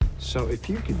So if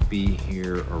you could be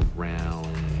here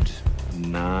around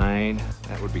 9,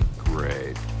 that would be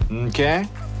great. Okay?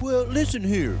 Well, listen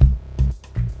here.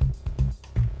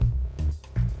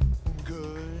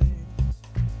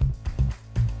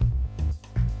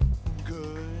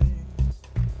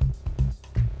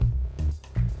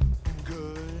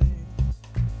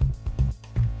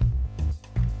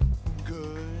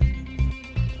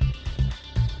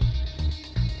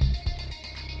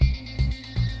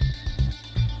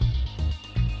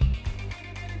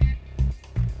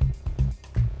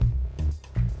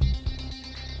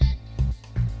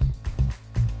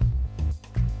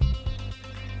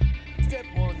 Step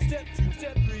 1, step 2,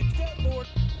 step 3, step 4.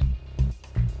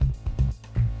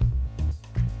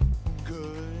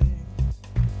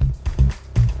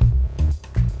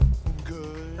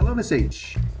 Hello, Miss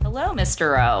H. Hello,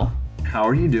 Mr. O. How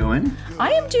are you doing?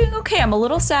 I am doing okay. I'm a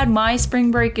little sad my spring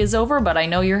break is over, but I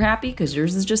know you're happy because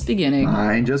yours is just beginning.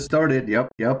 Mine just started.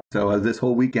 Yep. So this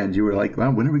whole weekend, you were like,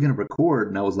 well, when are we going to record?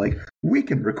 And I was like, we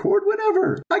can record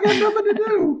whenever. I got nothing to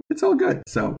do. It's all good.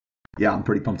 So, yeah, I'm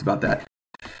pretty pumped about that.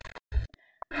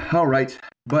 All right.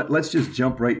 But let's just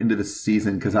jump right into the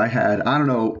season because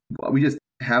we just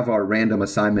have our random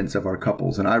assignments of our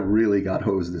couples, and I really got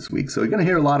hosed this week. So you're going to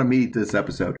hear a lot of me this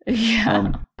episode.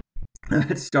 Yeah.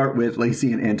 Let's start with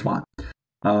Lacey and Antoine.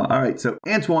 All right, so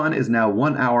Antoine is now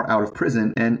 1 hour out of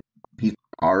prison, and he's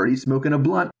already smoking a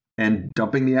blunt and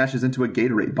dumping the ashes into a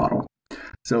Gatorade bottle.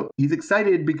 So he's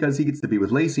excited because he gets to be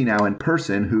with Lacey now in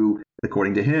person, who,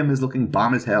 according to him, is looking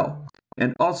bomb as hell.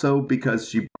 And also because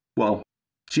she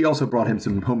also brought him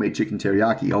some homemade chicken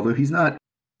teriyaki, although he's not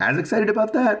as excited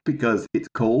about that because it's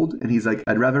cold, and he's like,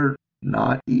 I'd rather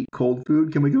not eat cold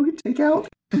food. Can we go get takeout?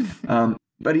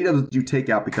 But he doesn't do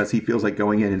takeout because he feels like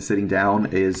going in and sitting down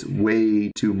is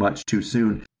way too much too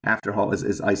soon after all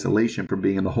his isolation from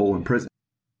being in the hole in prison.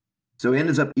 So he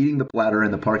ends up eating the platter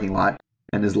in the parking lot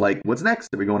and is like, what's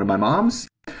next? Are we going to my mom's?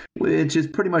 Which is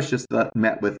pretty much just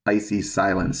met with icy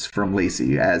silence from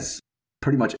Lacey, as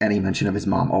pretty much any mention of his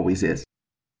mom always is.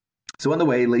 So on the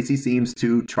way, Lacey seems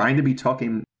to trying to be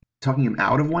talking him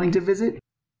out of wanting to visit.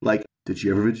 Like, did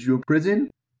she ever visit you in prison?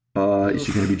 Is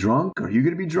she going to be drunk? Are you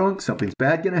going to be drunk? Something's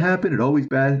bad going to happen. It always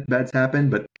bad's happen.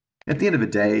 But at the end of the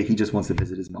day, he just wants to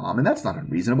visit his mom, and that's not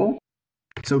unreasonable.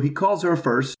 So he calls her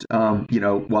first,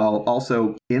 while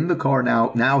also in the car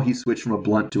now. Now he's switched from a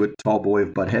blunt to a tall boy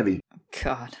of Bud Heavy.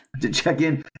 God. To check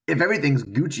in if everything's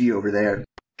Gucci over there.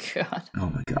 God.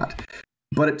 Oh, my God.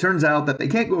 But it turns out that they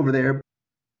can't go over there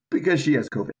because she has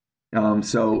COVID.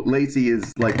 So Lacey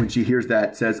is like, when she hears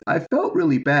that, says, I felt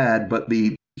really bad, but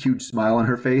the huge smile on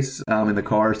her face in the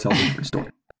car tells a different story.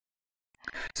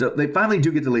 So they finally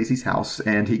do get to Lacey's house,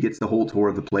 and he gets the whole tour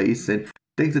of the place and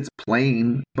thinks it's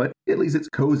plain, but at least it's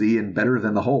cozy and better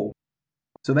than the hole.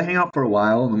 So they hang out for a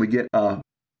while, and then we get a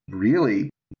really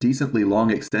decently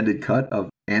long extended cut of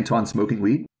Antoine smoking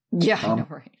weed. Yeah, I know,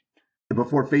 right?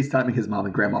 Before FaceTiming his mom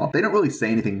and grandma. They don't really say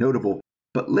anything notable,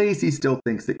 but Lacey still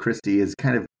thinks that Christy is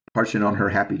kind of harshing on her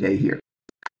happy day here.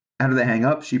 After they hang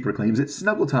up, she proclaims it's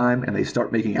snuggle time, and they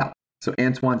start making out. So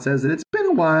Antoine says that it's been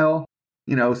a while,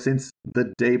 since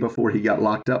the day before he got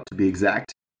locked up, to be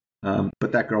exact.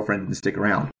 But that girlfriend didn't stick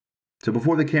around. So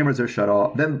before the cameras are shut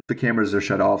off,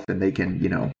 and they can,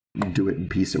 do it in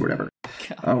peace or whatever.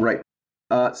 God. All right.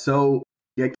 So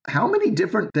how many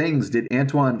different things did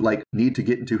Antoine need to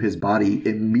get into his body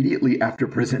immediately after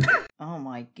prison? Oh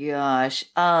my gosh.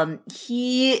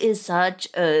 He is such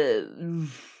a,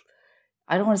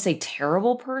 I don't want to say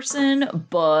terrible person,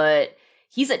 but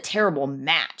he's a terrible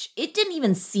match. It didn't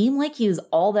even seem like he was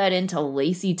all that into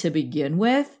Lacey to begin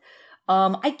with.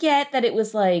 I get that it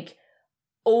was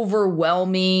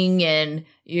overwhelming and,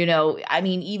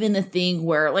 even the thing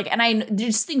where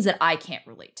there's things that I can't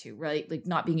relate to, right? Like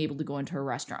not being able to go into a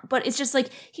restaurant, but it's just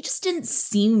he just didn't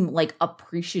seem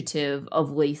appreciative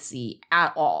of Lacey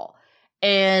at all.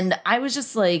 And I was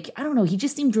just I don't know, he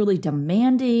just seemed really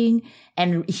demanding,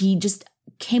 and he just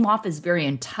came off as very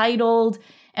entitled.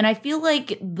 And I feel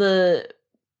like the,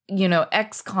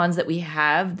 ex-cons that we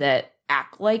have that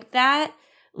act like that,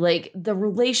 the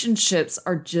relationships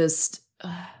are just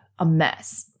a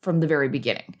mess from the very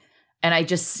beginning. And I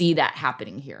just see that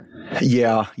happening here.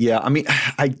 Yeah. I mean,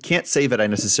 I can't say that I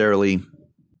necessarily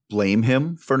blame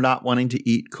him for not wanting to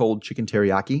eat cold chicken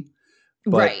teriyaki.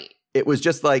 But right. It was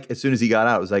just as soon as he got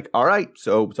out, it was all right,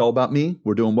 so it's all about me.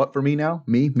 We're doing what for me now?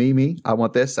 Me. I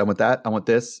want this. I want that. I want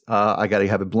this. I got to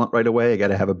have a blunt right away. I got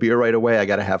to have a beer right away. I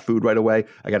got to have food right away.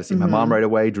 I got to see my mom right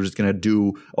away. We're just going to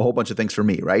do a whole bunch of things for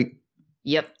me, right?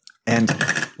 Yep. And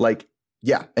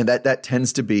and that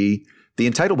tends to be the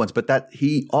entitled ones, but that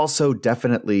he also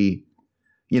definitely,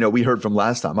 we heard from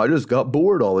last time, I just got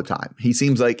bored all the time. He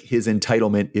seems like his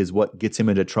entitlement is what gets him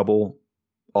into trouble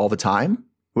all the time,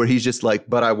 where he's just like,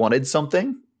 but I wanted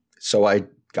something, so I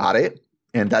got it.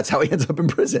 And that's how he ends up in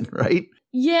prison, right?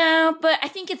 Yeah, but I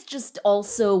think it's just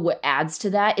also what adds to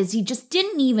that is he just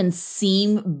didn't even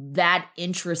seem that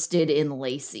interested in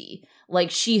Lacey.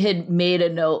 Like, she had made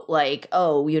a note like,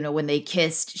 oh, when they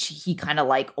kissed, he kind of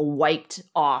like wiped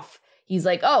off. He's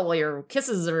like, oh, well, your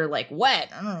kisses are like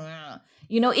wet.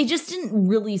 It just didn't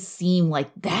really seem like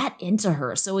that into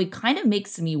her. So it kind of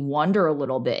makes me wonder a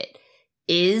little bit.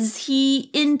 Is he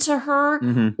into her?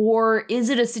 Mm-hmm. Or is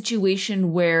it a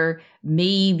situation where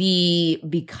maybe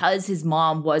because his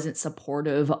mom wasn't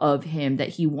supportive of him, that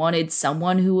he wanted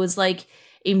someone who was like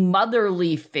a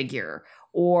motherly figure?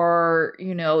 Or,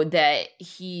 that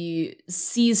he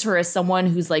sees her as someone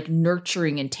who's like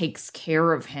nurturing and takes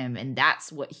care of him. And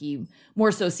that's what he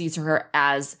more so sees her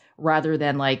as rather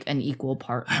than like an equal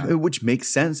partner. Which makes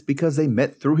sense because they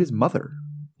met through his mother.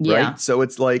 Yeah. Right. So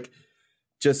it's like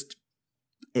just,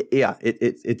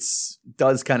 it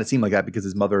does kind of seem like that because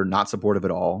his mother not supportive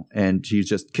at all. And she's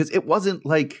just, because it wasn't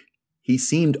like he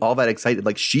seemed all that excited.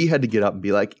 Like she had to get up and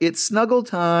be like, it's snuggle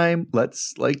time.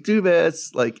 Let's like do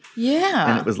this. Like,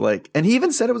 yeah. And it was like, and he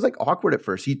even said it was like awkward at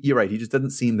first. You're right. He just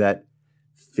doesn't seem that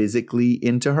physically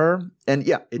into her. And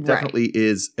yeah, it definitely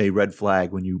is a red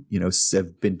flag when you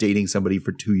have been dating somebody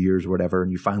for 2 years or whatever,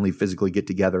 and you finally physically get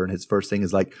together. And his first thing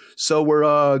is like, so we're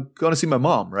going to see my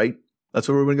mom, right? That's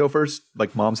where we're going to go first?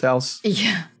 Like mom's house?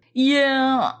 Yeah.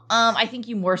 Yeah. I think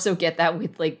you more so get that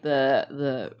with like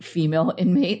the female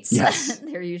inmates. Yes.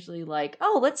 They're usually like,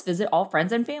 oh, let's visit all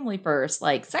friends and family first.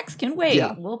 Like sex can wait.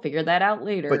 Yeah. We'll figure that out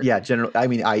later. But yeah, generally, I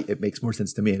mean, it makes more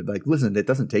sense to me. Like, listen, it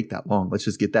doesn't take that long. Let's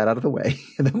just get that out of the way.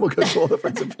 And then we'll go to all the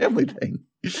friends and family thing.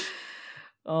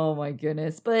 Oh my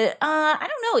goodness. But I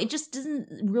don't know. It just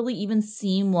doesn't really even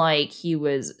seem like he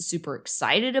was super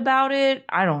excited about it.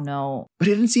 I don't know. But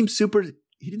he didn't seem super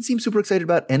excited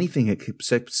about anything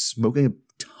except smoking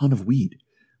a ton of weed.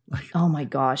 Like, oh my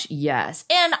gosh, yes.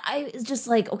 And I was just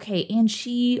like, okay, and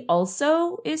she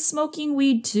also is smoking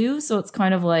weed too, so it's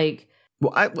kind of like,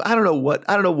 well, I don't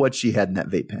know what she had in that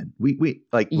vape pen. We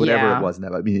like whatever it was in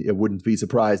that. I mean, it wouldn't be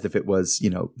surprised if it was,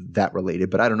 that related,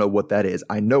 but I don't know what that is.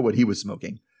 I know what he was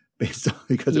smoking based on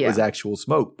because it was actual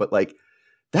smoke, but like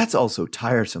that's also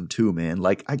tiresome too, man.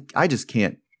 Like I just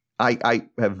can't. I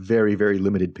have very, very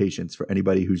limited patience for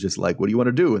anybody who's just like, what do you want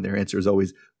to do? And their answer is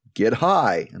always get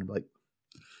high. And I'm like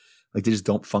they just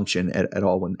don't function at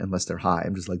all unless they're high.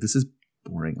 I'm just like, this is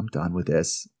boring. I'm done with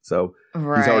this. So he's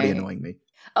already annoying me.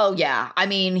 Oh yeah. I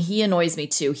mean, he annoys me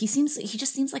too. He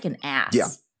just seems like an ass. Yeah.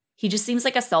 He just seems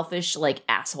like a selfish, like,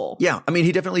 asshole. Yeah. I mean,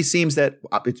 he definitely seems that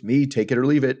it's me, take it or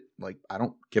leave it. Like, I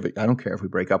don't care if we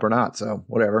break up or not. So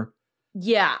whatever.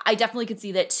 Yeah, I definitely could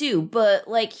see that too. But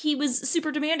like, he was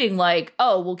super demanding, like,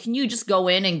 oh, well, can you just go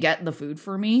in and get the food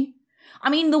for me?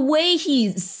 I mean, the way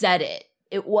he said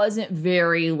it wasn't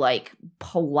very like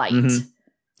polite. Mm-hmm.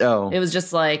 Oh. It was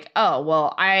just like, oh,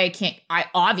 well, I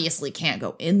obviously can't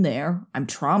go in there. I'm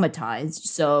traumatized.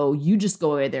 So you just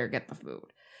go in there and get the food.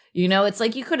 It's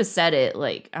like you could have said it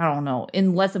like, I don't know,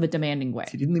 in less of a demanding way.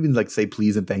 He didn't even like say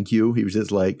please and thank you. He was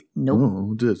just like, nope.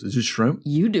 Oh, is this shrimp?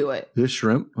 You do it. Is this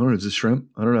shrimp? I don't know. Is this shrimp?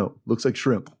 I don't know. Looks like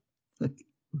shrimp.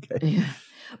 Okay. Yeah.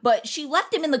 But she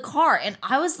left him in the car and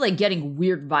I was like getting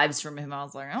weird vibes from him. I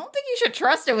was like, I don't think you should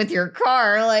trust him with your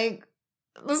car. Like,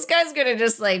 this guy's going to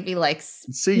just like be like,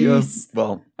 see ya.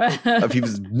 Well, if he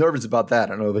was nervous about that,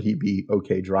 I don't know that he'd be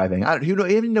okay driving. I don't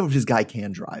even know if this guy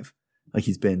can drive. Like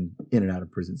he's been in and out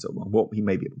of prison so long. Well, he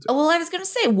may be able to. Oh, well, I was going to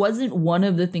say, wasn't one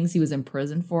of the things he was in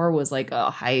prison for was like a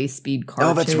high-speed car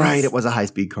chase? Oh, that's right. It was a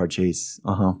high-speed car chase.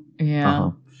 Uh-huh. Yeah.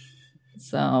 Uh-huh.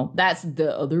 So that's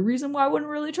the other reason why I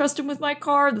wouldn't really trust him with my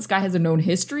car. This guy has a known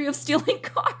history of stealing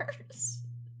cars.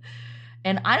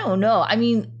 And I don't know. I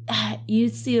mean, you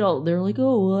see it all. They're like,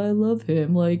 oh, well, I love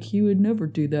him. Like, he would never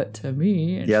do that to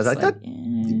me. And yes, I thought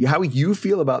how you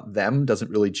feel about them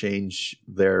doesn't really change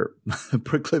their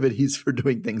proclivities for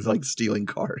doing things like stealing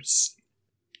cars.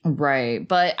 Right.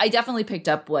 But I definitely picked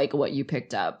up like what you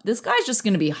picked up. This guy's just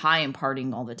going to be high and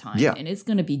partying all the time. Yeah. And it's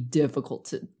going to be difficult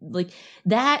to, like,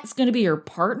 that's going to be your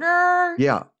partner?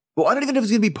 Yeah. Well, I don't even know if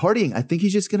he's going to be partying. I think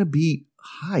he's just going to be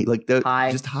high. Like,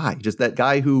 just high. Just that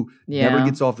guy who never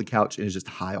gets off the couch and is just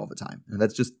high all the time. And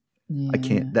that's just, I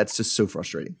can't, that's just so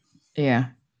frustrating. Yeah,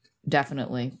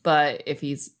 definitely. But if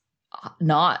he's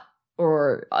not,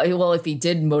 or, well, if he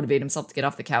did motivate himself to get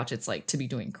off the couch, it's like to be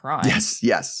doing crime.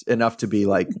 Yes. Enough to be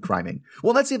like criming.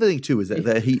 Well, that's the other thing too, is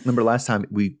that he, remember last time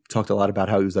we talked a lot about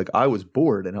how he was like, I was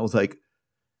bored. And I was like,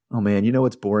 oh man, you know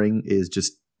what's boring is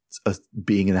just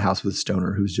being in the house with a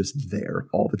stoner who's just there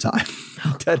all the time.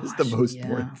 That is the most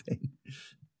boring thing.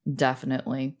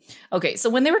 Definitely. Okay, so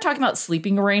when they were talking about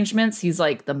sleeping arrangements, he's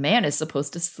like, the man is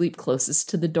supposed to sleep closest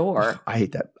to the door. I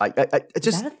hate that. I Is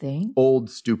just that a thing? old,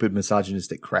 stupid,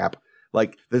 misogynistic crap.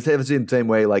 Like the same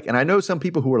way. Like, and I know some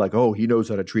people who are like, "Oh, he knows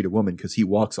how to treat a woman because he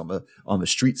walks on the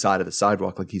street side of the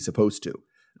sidewalk like he's supposed to."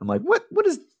 I'm like, what? What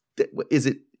is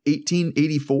it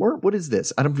 1884? What is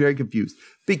this? I'm very confused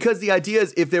because the idea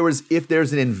is if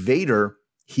there's an invader,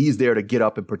 he's there to get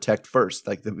up and protect first.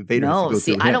 Like the invader. No,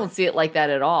 see, I don't see it like that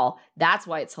at all. That's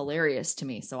why it's hilarious to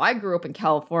me. So I grew up in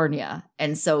California,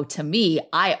 and so to me,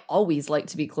 I always like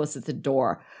to be close at the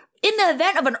door. In the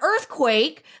event of an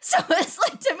earthquake. So it's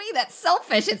like, to me, that's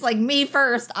selfish. It's like me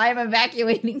first. I'm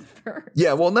evacuating first.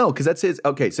 Yeah, well, no, because that's his.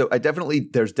 Okay, so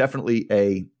there's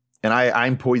definitely and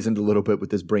I'm poisoned a little bit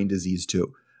with this brain disease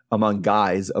too, among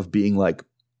guys of being like,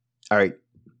 all right,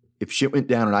 if shit went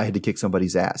down and I had to kick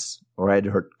somebody's ass or I had to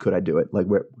hurt, could I do it? Like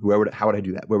how would I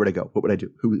do that? Where would I go? What would I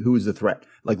do? Who is the threat?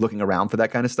 Like looking around for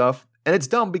that kind of stuff. And it's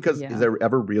dumb because is there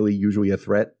ever really usually a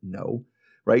threat? No.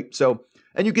 Right. So,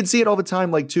 and you can see it all the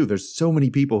time, like, too. There's so many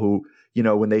people who,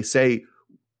 when they say,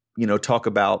 talk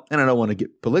about, and I don't want to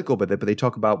get political with it, but they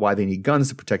talk about why they need guns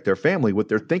to protect their family. What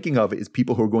they're thinking of is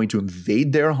people who are going to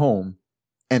invade their home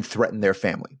and threaten their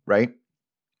family. Right.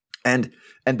 And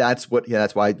that's why,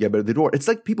 but the door. It's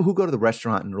like people who go to the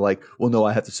restaurant and are like, well, no,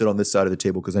 I have to sit on this side of the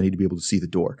table because I need to be able to see the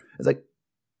door. It's like,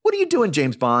 what are you doing,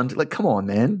 James Bond? Like, come on,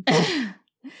 man.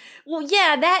 Well,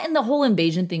 yeah, that and the whole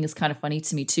invasion thing is kind of funny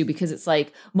to me, too, because it's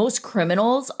like most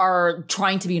criminals are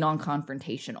trying to be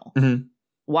non-confrontational. Mm-hmm.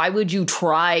 Why would you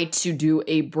try to do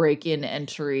a break-in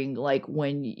entering like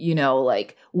when,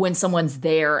 when someone's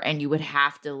there and you would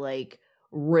have to like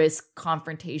risk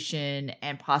confrontation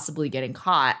and possibly getting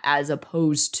caught as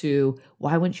opposed to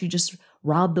why wouldn't you just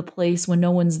rob the place when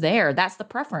no one's there? That's the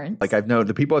preference. Like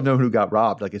the people I've known who got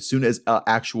robbed, like as soon as an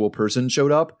actual person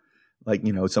showed up, like,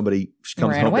 somebody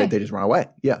comes home, they just run away.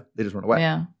 Yeah, they just run away.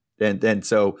 Yeah. And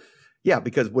so, yeah,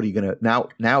 because what are you going to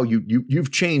now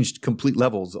you've changed complete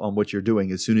levels on what you're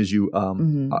doing as soon as you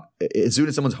as soon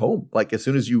as someone's home, like as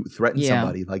soon as you threaten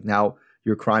somebody, like now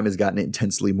your crime has gotten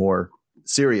intensely more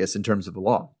serious in terms of the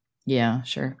law. Yeah,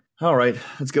 sure. All right,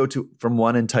 let's go from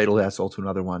one entitled asshole to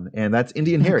another one, and that's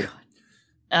Indian Harry.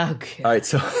 Okay. All right,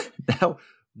 so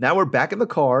now we're back in the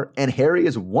car, and Harry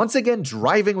is once again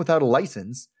driving without a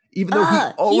license. Even though he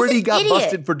already got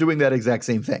busted for doing that exact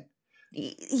same thing.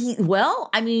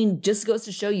 Just goes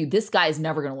to show you this guy's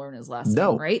never going to learn his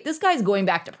lesson, right? This guy's going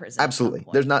back to prison. Absolutely.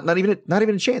 There's not even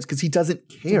a chance because he doesn't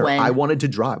care. I wanted to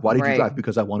drive. Why did you drive?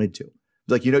 Because I wanted to.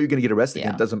 Like, you're going to get arrested.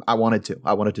 Yeah. I wanted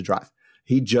to drive.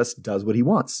 He just does what he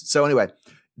wants. So anyway,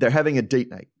 they're having a date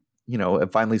night,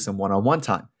 and finally some one-on-one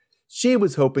time. She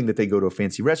was hoping that they go to a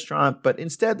fancy restaurant, but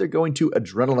instead they're going to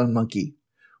Adrenaline Monkey,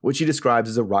 which he describes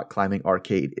as a rock climbing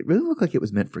arcade. It really looked like it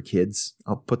was meant for kids.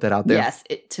 I'll put that out there. Yes,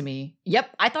 to me.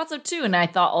 Yep, I thought so too. And I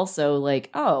thought also like,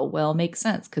 oh, well, makes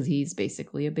sense because he's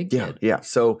basically a big kid. Yeah.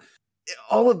 So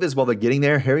all of this while they're getting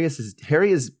there, Harry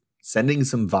is sending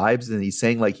some vibes and he's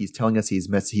saying like he's telling us he's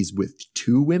with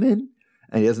two women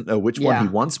and he doesn't know which one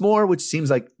he wants more, which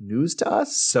seems like news to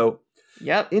us. So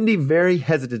Indy very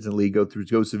hesitantly goes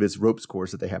through this ropes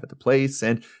course that they have at the place.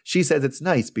 And she says it's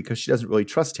nice because she doesn't really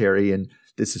trust Harry and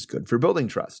this is good for building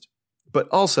trust. But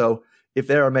also, if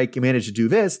they manage to do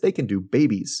this, they can do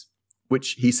babies,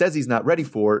 which he says he's not ready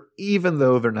for, even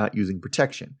though they're not using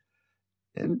protection.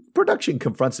 And production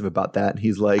confronts him about that. And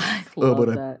he's like,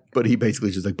 but he basically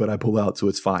is just like, but I pull out, so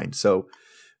it's fine. So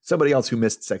somebody else who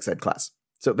missed sex ed class.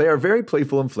 So they are very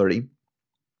playful and flirty.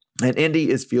 And Indy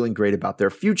is feeling great about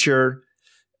their future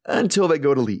until they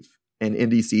go to leave. And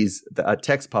Indy sees a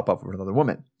text pop up from another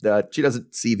woman. She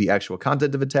doesn't see the actual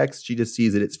content of a text. She just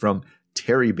sees that it's from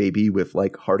Terry Baby with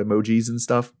like heart emojis and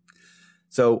stuff.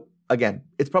 So again,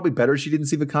 it's probably better she didn't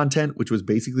see the content, which was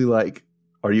basically like,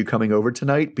 are you coming over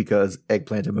tonight? Because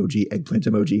eggplant emoji, eggplant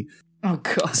emoji. Oh,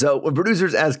 God. So when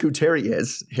producers ask who Terry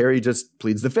is, Harry just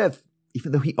pleads the fifth,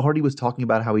 even though he already was talking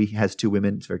about how he has two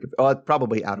women. It's very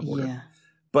probably out of order. Yeah.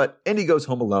 But Indy goes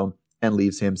home alone and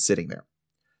leaves him sitting there.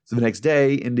 So the next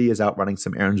day, Indy is out running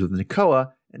some errands with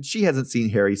Nakoa, and she hasn't seen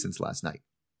Harry since last night.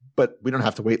 But we don't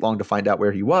have to wait long to find out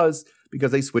where he was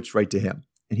because they switched right to him.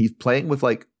 And he's playing with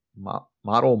like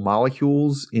model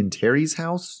molecules in Terry's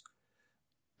house.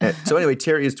 And so anyway,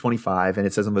 Terry is 25, and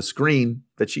it says on the screen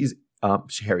that she's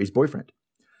Harry's boyfriend.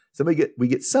 So we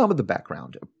get some of the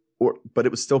background, but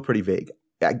it was still pretty vague.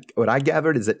 What I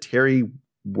gathered is that Terry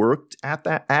worked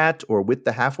at or with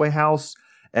the halfway house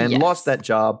and lost that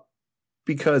job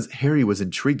because Harry was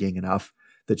intriguing enough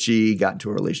that she got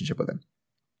into a relationship with him.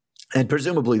 And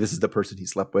presumably this is the person he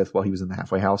slept with while he was in the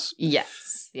halfway house.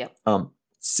 Yes. Yep.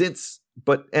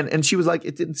 And she was like,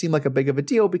 it didn't seem like a big of a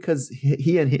deal because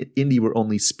he and Indy were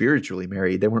only spiritually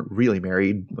married. They weren't really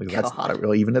married. Like, that's not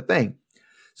really even a thing.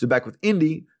 So back with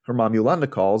Indy, her mom Yolanda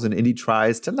calls, and Indy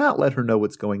tries to not let her know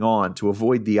what's going on to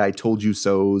avoid the I told you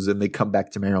so's, and they come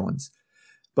back to Maryland's.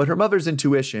 But her mother's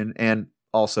intuition, and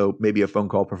also maybe a phone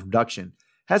call from production,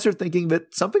 has her thinking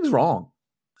that something's wrong.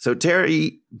 So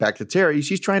back to Terry,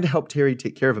 she's trying to help Terry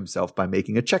take care of himself by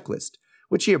making a checklist,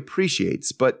 which he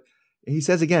appreciates, but he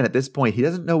says again at this point, he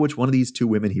doesn't know which one of these two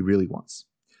women he really wants.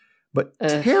 But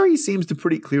Terry seems to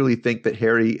pretty clearly think that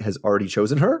Harry has already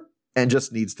chosen her and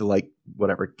just needs to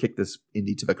kick this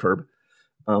Indy to the curb.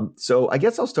 So I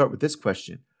guess I'll start with this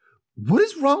question. What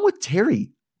is wrong with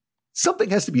Terry? Something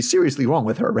has to be seriously wrong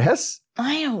with her, Hess.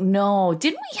 I don't know.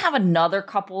 Didn't we have another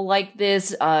couple like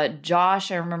this?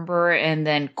 Josh, I remember, and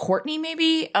then Courtney,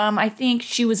 maybe. I think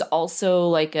she was also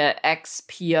like a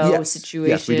ex-PO situation.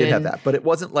 Yes, we did have that. But it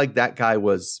wasn't like that guy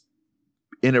was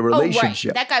in a relationship.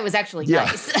 Oh, right. That guy was actually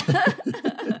nice.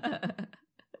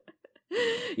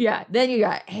 Yeah. Then you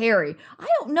got Harry. I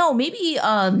don't know. Maybe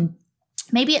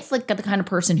it's like the kind of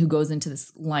person who goes into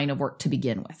this line of work to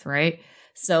begin with, right?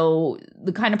 So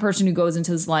the kind of person who goes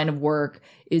into this line of work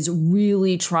is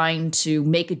really trying to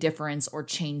make a difference or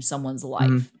change someone's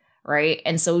life, right?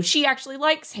 And so she actually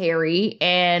likes Harry,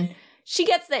 and she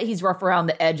gets that he's rough around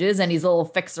the edges and he's a little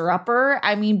fixer-upper.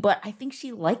 I mean, but I think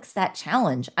she likes that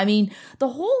challenge. I mean, the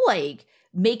whole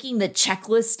making the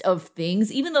checklist of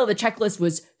things, even though the checklist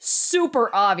was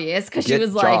super obvious because she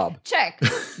was like, check,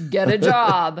 get a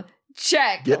job.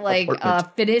 Check,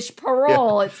 finish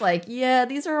parole. Yeah. It's like, yeah,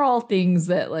 these are all things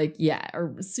that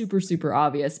are super, super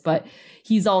obvious. But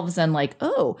he's all of a sudden like,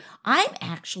 oh, I'm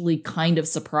actually kind of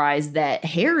surprised that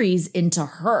Harry's into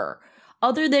her.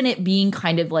 Other than it being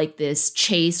kind of like this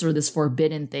chase or this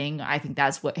forbidden thing, I think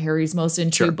that's what Harry's most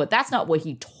into. Sure. But that's not what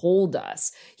he told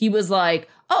us. He was like,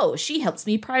 oh, she helps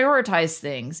me prioritize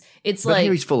things. But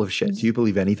Harry's full of shit. Do you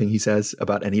believe anything he says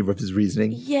about any of his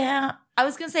reasoning? Yeah. I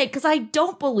was going to say, because I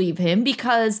don't believe him,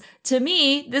 because to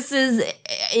me, this is,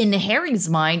 in Harry's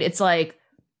mind, it's like,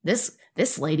 this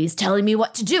lady's telling me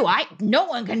what to do. No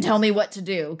one can tell me what to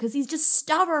do, because he's just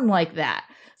stubborn like that.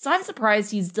 So I'm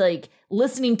surprised he's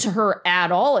listening to her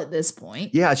at all at this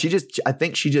point. Yeah, I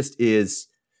think she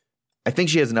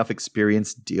has enough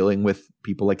experience dealing with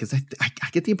people because I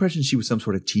get the impression she was some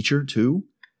sort of teacher too.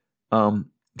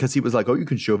 Because he was like, oh, you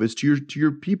can show this to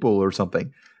your people or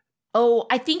something. Oh,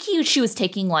 I think she was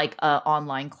taking an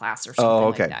online class or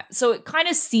something like that. So it kind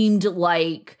of seemed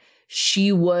like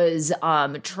she was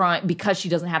trying, because she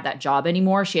doesn't have that job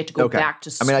anymore, she had to go back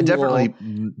to school. I mean, I definitely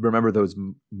remember those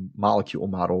molecule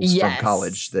models from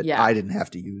college that I didn't have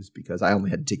to use because I only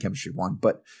had to take chemistry 1.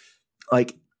 But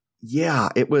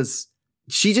it was,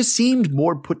 she just seemed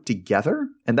more put together.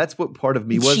 And that's what part of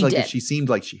me was. She seemed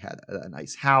like she had a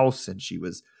nice house and she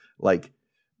was like,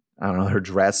 I don't know, her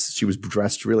dress, she was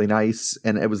dressed really nice.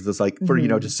 And it was just for,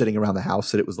 just sitting around the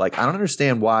house, that it was like, I don't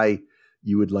understand why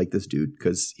you would like this dude,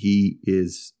 because he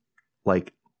is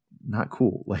not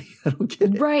cool. I don't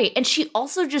get it. Right. And she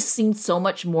also just seemed so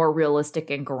much more realistic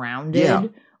and grounded. Yeah.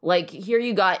 Here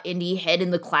you got Indy head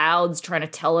in the clouds trying to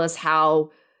tell us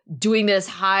how doing this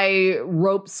high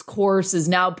ropes course is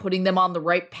now putting them on the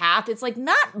right path. It's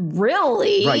not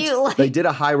really. Right. They did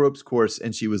a high ropes course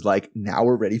and she was like, now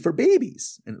we're ready for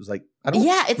babies. And it was like, I don't.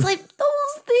 Yeah, it's like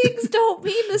those things don't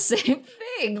mean the same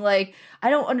thing. I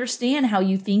don't understand how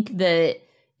you think that,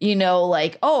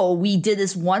 oh, we did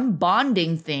this one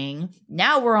bonding thing.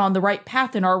 Now we're on the right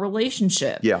path in our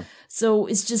relationship. Yeah. So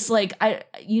it's just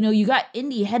you got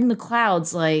Indy head in the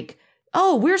clouds,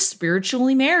 oh, we're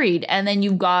spiritually married. And then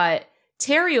you've got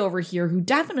Terry over here who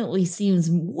definitely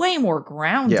seems way more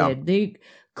grounded. Yeah. They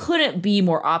couldn't be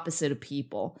more opposite of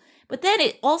people. But then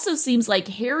it also seems like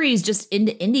Harry's just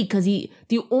into Indy because the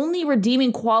only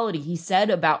redeeming quality he said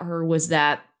about her was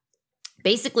that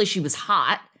basically she was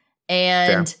hot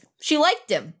and she liked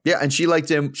him. Yeah, and she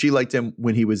liked him. She liked him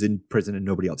when he was in prison and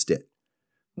nobody else did.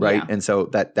 Right? Yeah. And so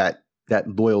that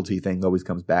loyalty thing always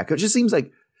comes back. It just seems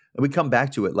like we come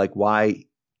back to it, why,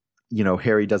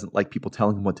 Harry doesn't like people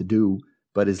telling him what to do,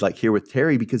 but is here with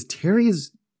Terry because Terry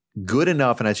is good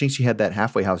enough. And I think she had that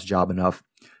halfway house job enough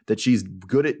that she's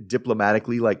good at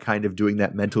diplomatically, kind of doing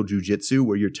that mental jujitsu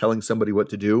where you're telling somebody what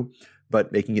to do,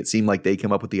 but making it seem like they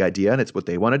come up with the idea and it's what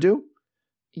they want to do.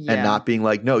 Yeah. And not being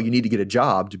like, no, you need to get a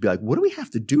job, to be like, what do we have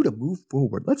to do to move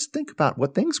forward? Let's think about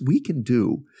what things we can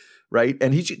do. Right.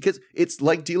 And because it's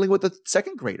like dealing with a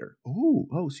second grader.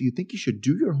 Oh, so you think you should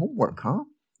do your homework, huh?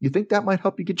 You think that might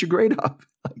help you get your grade up?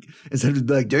 Instead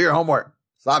of do your homework.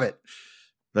 Stop it.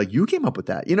 Like, you came up with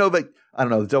that. Like, I don't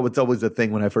know. It's always a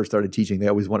thing when I first started teaching. They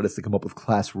always wanted us to come up with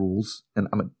class rules. And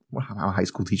I'm a high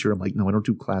school teacher. I'm like, no, I don't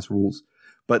do class rules.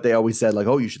 But they always said, like,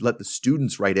 oh, you should let the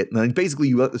students write it. And then basically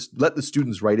you let the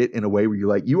students write it in a way where you're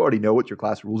like, you already know what your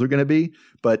class rules are going to be,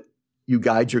 but you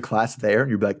guide your class there. And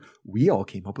you're like, we all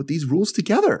came up with these rules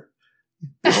together.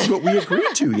 This is what we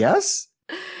agreed to, yes?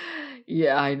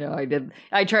 Yeah, I know. I did.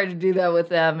 I tried to do that with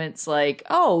them. It's like,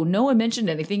 oh, no one mentioned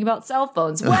anything about cell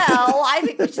phones. Well, I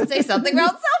think we should say something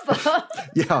about cell phones.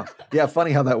 Yeah.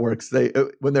 Funny how that works. They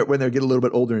when they get a little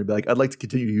bit older and be like, I'd like to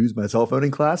continue to use my cell phone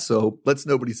in class, so let's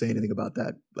nobody say anything about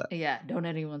that. Yeah, don't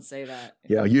anyone say that.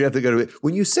 Yeah, you have to go to it.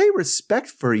 When you say respect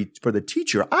for the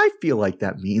teacher, I feel like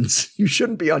that means you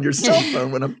shouldn't be on your cell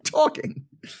phone when I'm talking.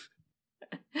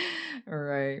 All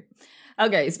right.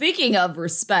 Okay, speaking of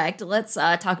respect, let's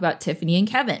talk about Tiffany and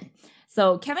Kevin.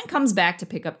 So Kevin comes back to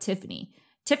pick up Tiffany.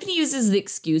 Tiffany uses the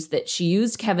excuse that she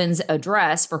used Kevin's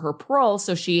address for her parole,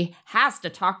 so she has to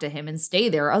talk to him and stay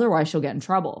there, otherwise she'll get in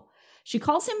trouble. She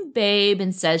calls him babe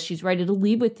and says she's ready to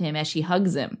leave with him as she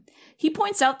hugs him. He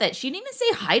points out that she didn't even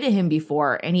say hi to him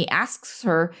before, and he asks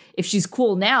her if she's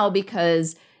cool now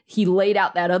because he laid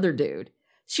out that other dude.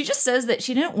 She just says that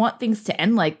she didn't want things to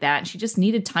end like that, and she just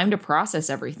needed time to process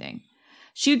everything.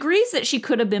 She agrees that she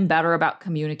could have been better about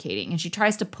communicating, and she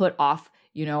tries to put off,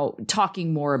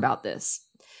 talking more about this.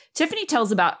 Tiffany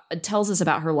tells us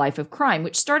about her life of crime,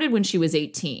 which started when she was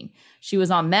 18. She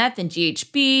was on meth and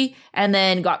GHB, and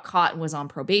then got caught and was on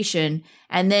probation,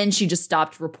 and then she just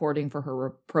stopped reporting for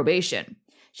her probation.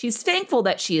 She's thankful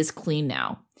that she is clean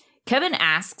now. Kevin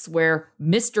asks where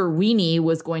Mr. Weenie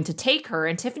was going to take her,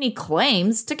 and Tiffany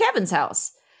claims to Kevin's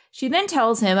house. She then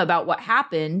tells him about what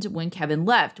happened when Kevin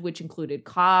left, which included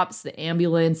cops, the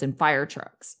ambulance, and fire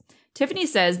trucks. Tiffany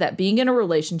says that being in a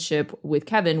relationship with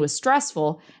Kevin was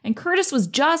stressful, and Curtis was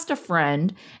just a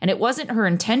friend, and it wasn't her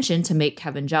intention to make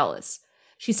Kevin jealous.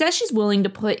 She says she's willing to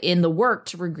put in the work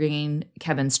to regain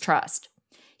Kevin's trust.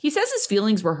 He says his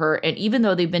feelings were hurt, and even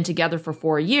though they've been together for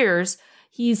 4 years,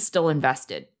 he's still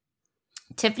invested.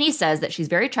 Tiffany says that she's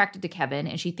very attracted to Kevin,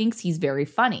 and she thinks he's very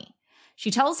funny. She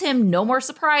tells him no more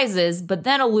surprises, but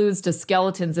then alludes to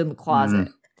skeletons in the closet.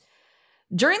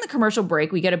 During the commercial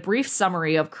break, we get a brief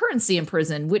summary of currency in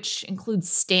prison, which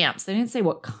includes stamps. They didn't say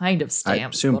what kind of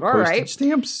stamps, I assume but all right.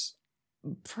 Stamps?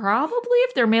 Probably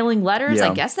if they're mailing letters, Yeah.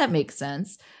 I guess that makes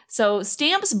sense. So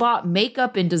stamps bought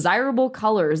makeup in desirable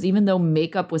colors, even though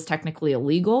makeup was technically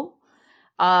illegal.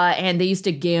 And they used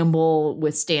to gamble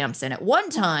with stamps. And at one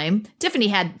time, Tiffany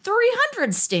had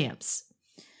 300 stamps.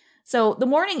 So the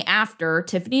morning after,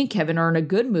 Tiffany and Kevin are in a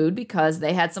good mood because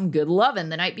they had some good lovin'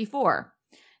 the night before.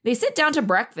 They sit down to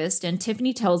breakfast, and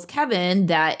Tiffany tells Kevin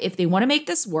that if they want to make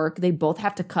this work, they both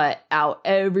have to cut out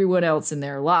everyone else in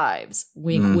their lives.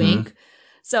 Wink, wink.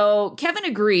 So Kevin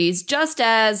agrees, just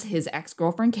as his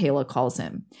ex-girlfriend Kayla calls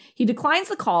him. He declines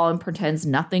the call and pretends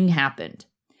nothing happened.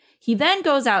 He then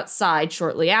goes outside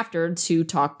shortly after to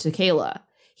talk to Kayla.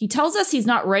 He tells us he's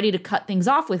not ready to cut things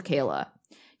off with Kayla.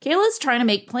 Kayla's trying to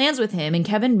make plans with him, and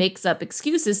Kevin makes up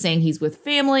excuses saying he's with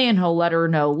family and he'll let her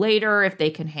know later if they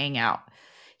can hang out.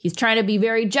 He's trying to be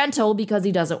very gentle because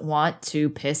he doesn't want to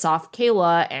piss off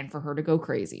Kayla and for her to go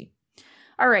crazy.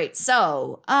 All right,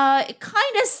 so it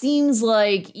kind of seems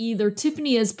like either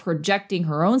Tiffany is projecting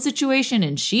her own situation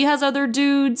and she has other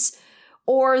dudes,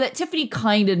 or that Tiffany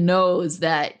kind of knows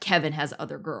that Kevin has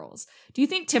other girls. Do you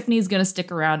think Tiffany's going to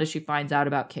stick around as she finds out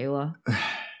about Kayla?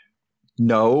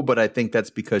 No, but I think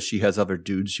that's because she has other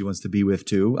dudes she wants to be with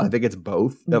too. I think it's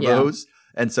both of those.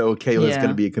 And so Kayla's going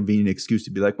to be a convenient excuse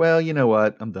to be like, well, you know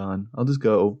what? I'm done. I'll just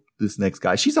go this next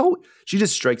guy. She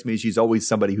just strikes me. She's always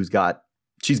somebody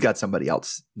she's got somebody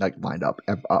else like lined up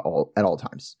at all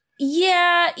times.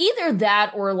 Yeah, either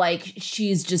that or like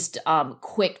she's just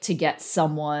quick to get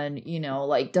someone,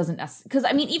 doesn't necessarily, because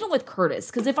I mean, even with Curtis,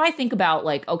 because if I think about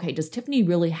like, okay, does Tiffany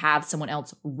really have someone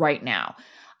else right now?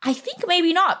 I think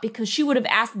maybe not, because she would have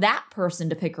asked that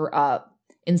person to pick her up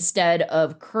instead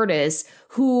of Curtis,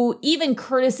 who even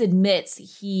Curtis admits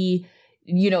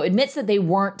admits that they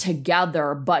weren't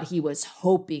together, but he was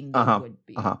hoping they would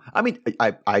be. I mean,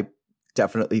 I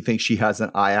definitely think she has an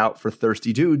eye out for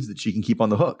thirsty dudes that she can keep on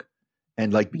the hook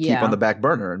and keep on the back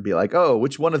burner and be like, oh,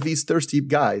 which one of these thirsty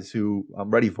guys who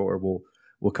I'm ready for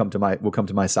will come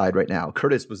to my side right now.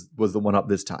 Curtis was the one up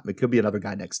this time. It could be another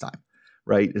guy next time.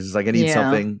 Right? It's just like, I need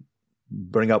something.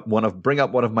 Bring up one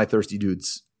of my thirsty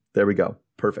dudes. There we go.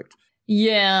 Perfect.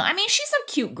 Yeah, I mean, she's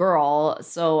a cute girl,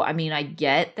 so I mean, I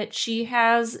get that she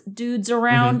has dudes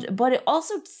around, but it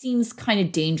also seems kind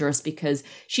of dangerous because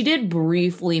she did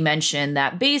briefly mention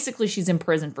that basically she's in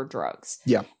prison for drugs.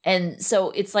 Yeah. And so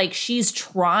it's like she's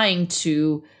trying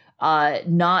to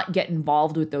not get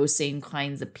involved with those same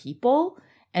kinds of people.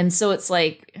 And so it's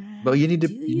like, Well, you need to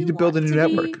build a want new to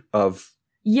be? network of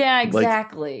Yeah,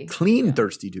 exactly. clean,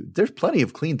 thirsty dudes. There's plenty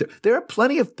of there are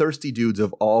plenty of thirsty dudes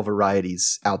of all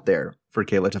varieties out there for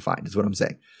Kayla to find, is what I'm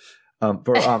saying.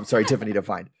 Tiffany to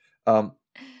find.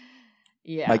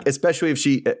 Yeah. Like, especially if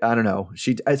she, I don't know,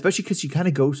 especially because she kind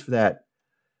of goes for that.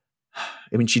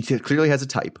 I mean, she clearly has a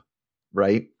type,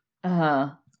 right?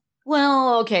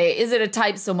 Well, okay. Is it a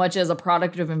type so much as a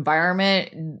product of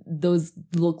environment? Those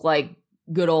look like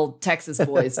good old Texas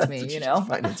boys to me, you know?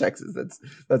 Find in Texas.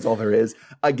 That's all there is.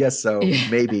 I guess so. Yeah.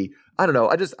 Maybe. I don't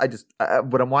know.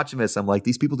 When I'm watching this, I'm like,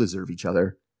 these people deserve each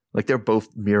other. Like, they're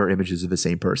both mirror images of the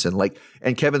same person. Like,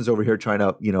 and Kevin's over here trying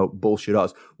to, bullshit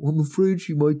us. Well, I'm afraid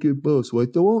she might get buzzed, so I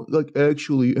don't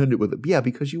actually end it with it. Yeah,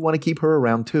 because you want to keep her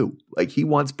around too. Like, he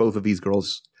wants both of these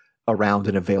girls around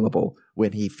and available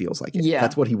when he feels like it. Yeah.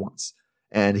 That's what he wants.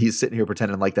 And he's sitting here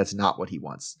pretending like that's not what he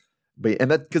wants.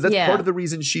 Because that's Yeah. part of the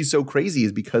reason she's so crazy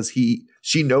is because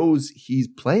she knows he's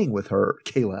playing with her,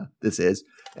 Kayla, this is,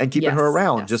 and keeping her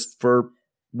around just for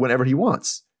whenever he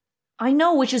wants. I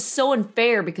know, which is so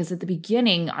unfair because at the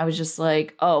beginning I was just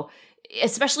like, oh,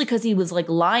 especially because he was like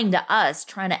lying to us,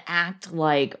 trying to act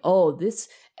like, oh, this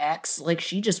ex, like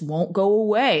she just won't go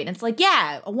away. And it's like,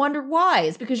 yeah, I wonder why.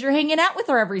 It's because you're hanging out with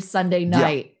her every Sunday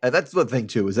night. Yeah. And that's the thing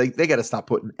too, is they got to stop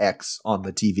putting X on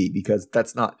the TV because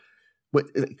that's not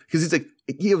what, because it's like,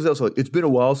 he was also like, it's been a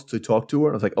while since I talked to her.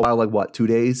 And I was like, a while, like what, 2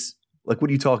 days? Like,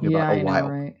 what are you talking about? A while. Know,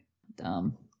 right?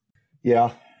 Dumb.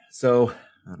 Yeah. So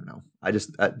I don't know. I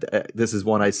just this is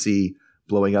one I see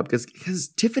blowing up because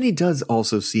Tiffany does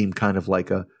also seem kind of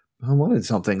like I wanted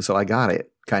something, so I got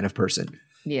it kind of person.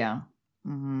 Yeah.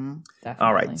 Mm-hmm. Definitely.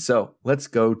 All right. So let's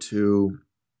go to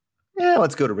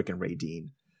Rick and Ray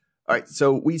Dean. All right.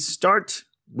 So we start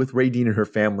with Ray Dean and her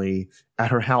family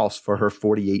at her house for her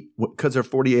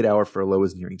 48-hour furlough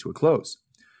is nearing to a close.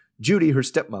 Judy, her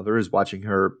stepmother, is watching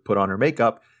her put on her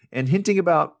makeup and hinting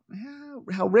about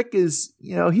how Rick is,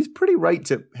 he's pretty right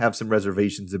to have some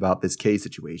reservations about this Kay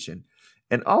situation.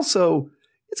 And also,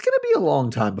 it's going to be a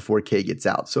long time before Kay gets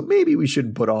out. So maybe we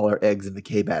shouldn't put all our eggs in the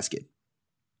Kay basket.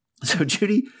 So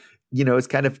Judy, is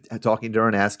kind of talking to her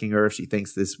and asking her if she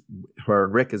thinks her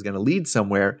and Rick is going to lead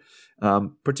somewhere,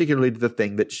 particularly to the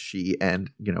thing that she and,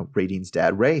 Ray Dean's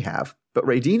dad, Ray, have. But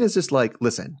Ray Dean is just like,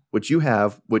 listen, what you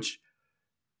have, which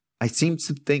I seem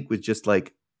to think was just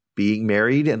like being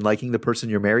married and liking the person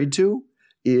you're married to,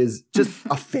 is just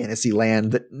a fantasy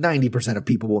land that 90% of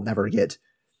people will never get.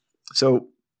 So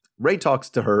Ray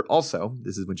talks to her also,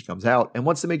 this is when she comes out, and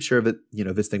wants to make sure that,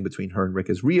 this thing between her and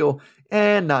Rick is real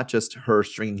and not just her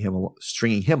stringing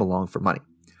him along for money.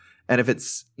 And if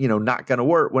it's, not going to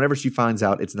work, whenever she finds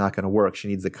out it's not going to work, she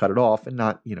needs to cut it off and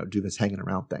not, do this hanging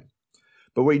around thing.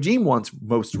 But what Jean wants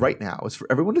most right now is for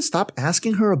everyone to stop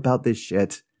asking her about this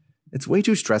shit. It's way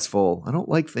too stressful. I don't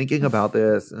like thinking about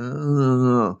this.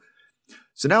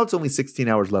 So now it's only 16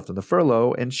 hours left on the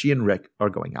furlough, and she and Rick are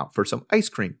going out for some ice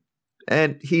cream.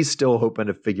 And he's still hoping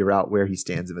to figure out where he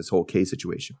stands in this whole Kay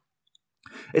situation.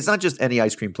 It's not just any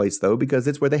ice cream place, though, because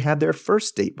it's where they had their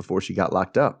first date before she got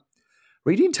locked up.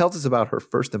 Ray Dean tells us about her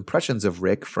first impressions of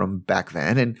Rick from back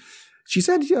then, and she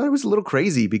said, it was a little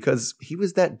crazy because he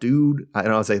was that dude. I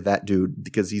don't want to say that dude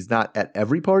because he's not at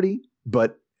every party,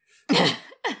 but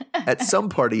at some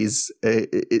parties,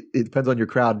 it depends on your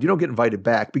crowd. You don't get invited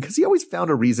back because he always found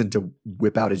a reason to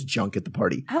whip out his junk at the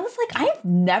party. I was like, I've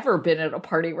never been at a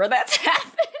party where that's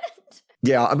happened.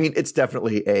 Yeah, I mean, it's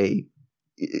definitely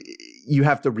you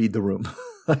have to read the room.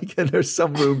 And there's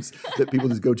some rooms that people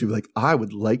just go to like, I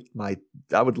would like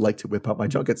to whip out my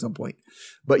junk at some point.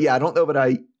 But yeah, I don't know, but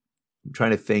I'm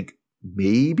trying to think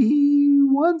maybe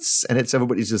once, and it's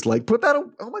everybody's just like, put that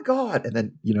on, oh my God. And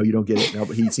then, you don't get it now,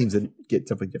 but he seems to get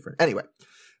something different. Anyway,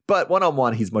 but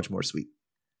one-on-one, he's much more sweet.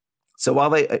 So while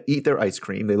they eat their ice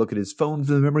cream, they look at his phone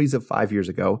for the memories of 5 years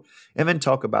ago, and then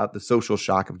talk about the social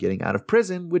shock of getting out of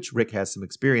prison, which Rick has some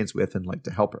experience with and like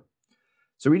to help her.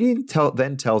 So Reedy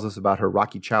then tells us about her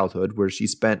rocky childhood, where she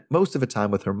spent most of the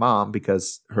time with her mom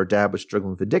because her dad was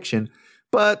struggling with addiction,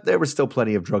 but there was still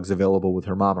plenty of drugs available with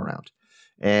her mom around.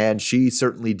 And she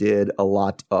certainly did a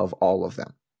lot of all of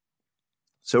them.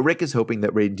 So Rick is hoping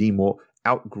that Ray Dean will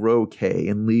outgrow Kay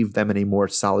and leave them in a more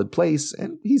solid place,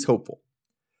 and he's hopeful.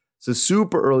 So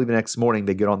super early the next morning,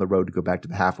 they get on the road to go back to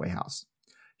the halfway house.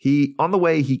 On the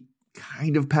way, he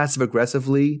kind of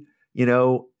passive-aggressively,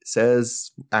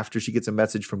 says after she gets a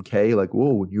message from Kay, like,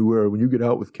 whoa, when you get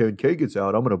out with Kay and Kay gets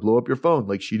out, I'm going to blow up your phone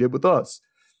like she did with us.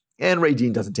 And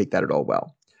Radine doesn't take that at all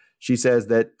well. She says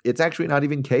that it's actually not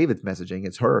even Kay that's messaging.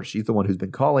 It's her. She's the one who's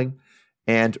been calling.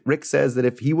 And Rick says that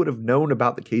if he would have known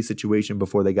about the Kay situation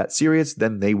before they got serious,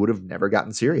 then they would have never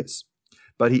gotten serious.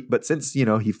 But since,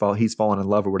 he's fallen in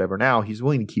love or whatever now, he's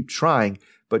willing to keep trying.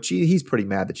 But he's pretty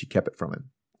mad that she kept it from him.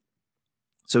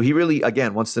 So he really,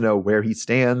 again, wants to know where he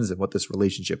stands and what this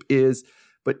relationship is.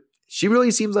 But she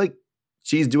really seems like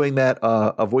she's doing that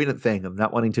avoidant thing of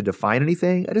not wanting to define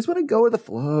anything. I just want to go with the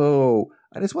flow.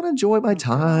 I just want to enjoy my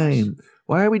time. Gosh.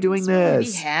 Why are we doing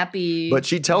this? Be happy. But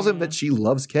she tells him that she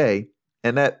loves Kay,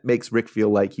 and that makes Rick feel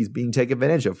like he's being taken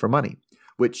advantage of for money.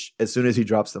 Which, as soon as he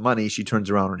drops the money, she turns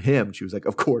around on him. She was like,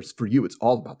 "Of course, for you, it's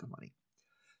all about the money."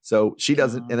 So she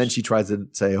doesn't, and then she tries to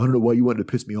say, "I don't know why you wanted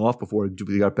to piss me off before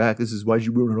we got back. This is why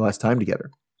you ruined our last time together."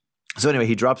 So anyway,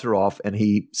 he drops her off, and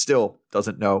he still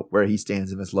doesn't know where he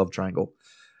stands in this love triangle.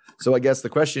 So I guess the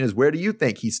question is, where do you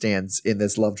think he stands in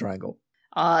this love triangle?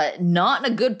 Not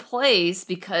in a good place,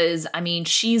 because, I mean,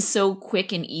 she's so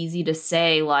quick and easy to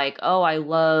say, like, oh, I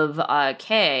love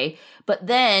Kay. But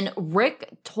then Rick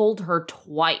told her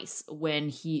twice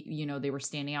when they were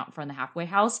standing out in front of the halfway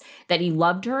house that he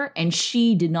loved her, and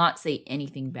she did not say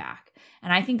anything back.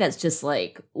 And I think that's just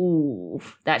like, ooh,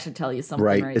 that should tell you something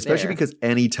right Especially there. because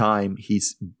anytime he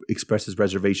expresses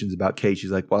reservations about Kay,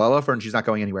 she's like, well, I love her and she's not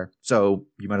going anywhere. So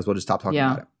you might as well just stop talking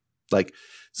about it.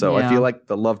 I feel like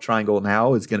the love triangle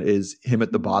now is him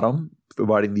at the bottom,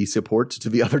 providing the support to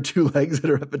the other two legs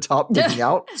that are at the top digging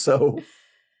out. So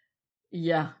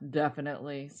yeah,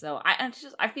 definitely. So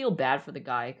I feel bad for the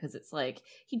guy, because it's like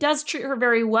he does treat her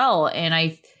very well,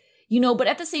 and but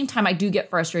at the same time, I do get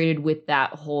frustrated with that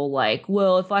whole, like,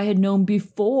 well, if I had known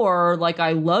before, like,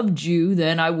 I loved you,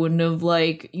 then I wouldn't have,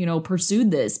 like,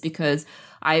 pursued this, because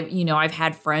I've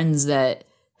had friends that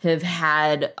have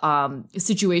had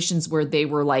situations where they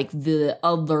were like the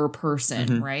other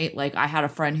person, right? Like, I had a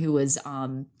friend who was,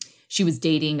 she was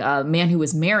dating a man who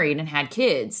was married and had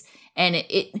kids, and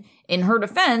in her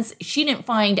defense, she didn't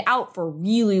find out for a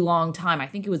really long time. I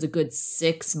think it was a good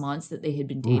 6 months that they had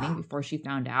been dating before she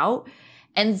found out.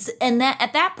 And that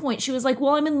at that point, she was like,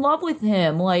 well, I'm in love with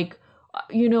him. Like,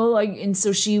 and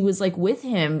so she was like with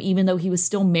him, even though he was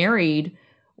still married.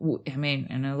 I mean,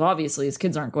 and obviously his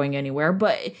kids aren't going anywhere,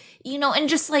 but, and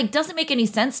just like, doesn't make any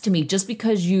sense to me. Just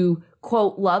because you,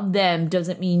 quote, love them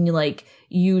doesn't mean like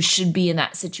you should be in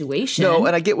that situation. No,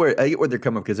 and I get where they're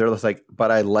coming, because they're just like,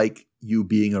 but I like you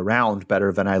being around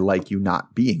better than I like you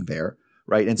not being there,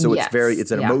 right? And so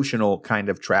it's an emotional kind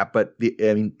of trap. But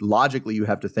logically, you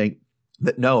have to think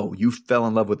that no, you fell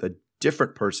in love with a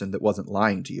different person that wasn't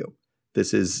lying to you.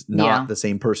 This is not the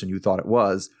same person you thought it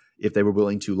was, if they were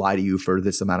willing to lie to you for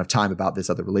this amount of time about this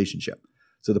other relationship.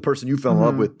 So the person you fell in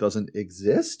love with doesn't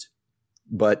exist,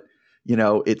 but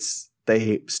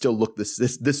they still look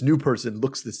this new person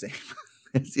looks the same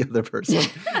as the other person.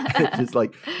 It's just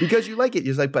like, because you like it,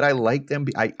 you're just like, but I like them.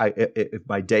 If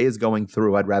my day is going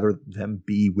through, I'd rather them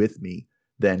be with me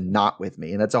than not with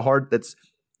me. And that's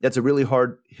a really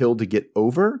hard hill to get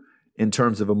over in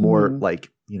terms of a more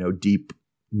deep,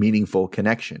 meaningful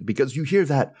connection, because you hear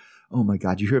that. Oh my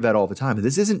God, you hear that all the time. And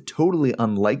this isn't totally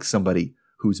unlike somebody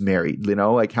who's married,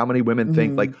 like how many women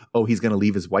think like, oh, he's going to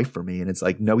leave his wife for me. And it's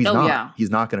like, no, he's not. Yeah. He's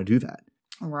not going to do that.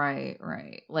 Right.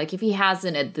 Like if he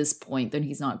hasn't at this point, then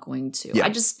he's not going to. Yeah. I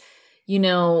just,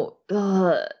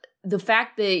 the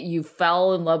fact that you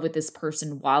fell in love with this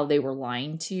person while they were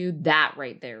lying to you, that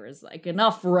right there is like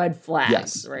enough red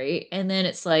flags, right? And then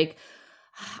it's like,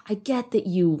 I get that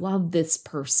you love this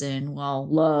person,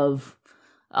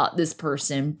 this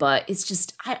person, but it's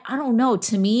just, I don't know.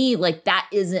 To me, like, that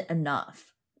isn't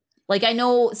enough. Like, I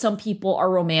know some people are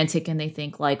romantic and they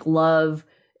think like love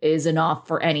is enough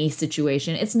for any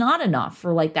situation. It's not enough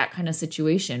for like that kind of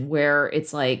situation where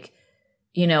it's like,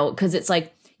 because it's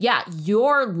like, yeah,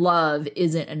 your love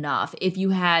isn't enough. If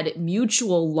you had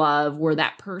mutual love where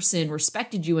that person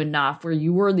respected you enough, where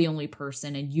you were the only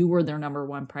person and you were their number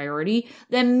one priority,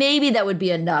 then maybe that would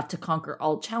be enough to conquer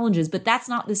all challenges. But that's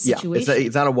not the situation.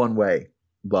 It's not a one-way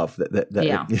love.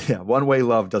 One-way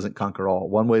love doesn't conquer all.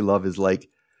 One-way love is like,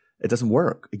 it doesn't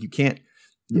work. You can't.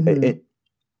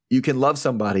 You can love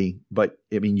somebody, but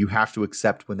you have to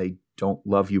accept when they don't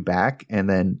love you back and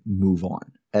then move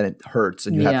on. And it hurts,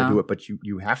 and you have to do it, but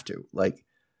you have to. Like,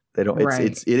 they don't.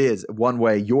 It is one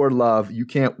way. Your love, you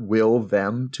can't will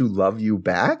them to love you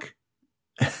back,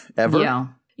 ever.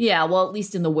 Yeah. Well, at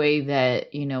least in the way that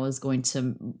is going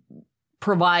to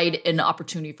provide an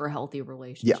opportunity for a healthy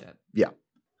relationship. Yeah.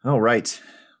 All right.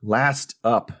 Last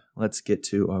up, let's get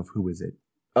to who is it?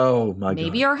 Oh my god.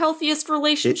 Maybe our healthiest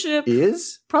relationship. It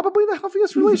is probably the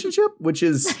healthiest relationship, which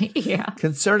is Yeah.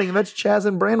 concerning. And that's Chaz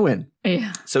and Branwen.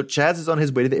 Yeah. So Chaz is on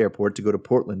his way to the airport to go to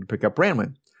Portland to pick up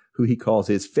Branwen, who he calls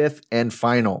his fifth and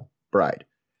final bride.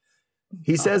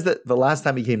 He says that the last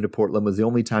time he came to Portland was the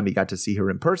only time he got to see her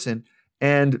in person.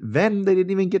 And then they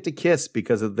didn't even get to kiss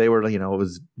because they were, it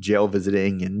was jail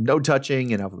visiting and no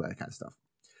touching and all that kind of stuff.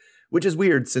 Which is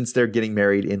weird since they're getting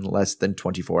married in less than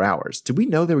 24 hours. Did we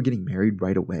know they were getting married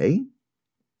right away?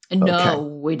 No, Okay.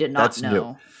 we did not That's know.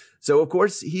 new. So, of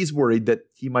course, he's worried that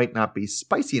he might not be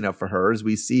spicy enough for her as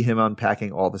we see him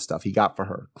unpacking all the stuff he got for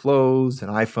her. Clothes, an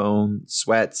iPhone,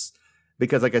 sweats.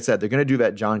 Because, like I said, they're going to do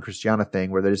that John Christiana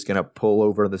thing where they're just going to pull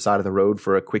over the side of the road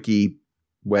for a quickie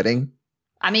wedding.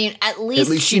 I mean, at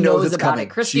least she knows knows it's about coming. it.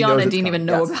 Christiana She knows it's didn't even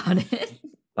coming. know Yes.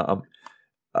 about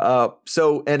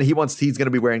it. And he's going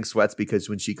to be wearing sweats because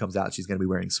when she comes out, she's going to be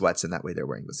wearing sweats, and that way they're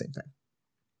wearing the same thing.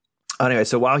 Anyway,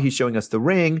 so while he's showing us the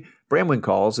ring, Branwen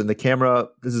calls, and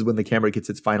this is when the camera gets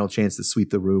its final chance to sweep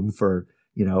the room for,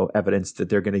 evidence that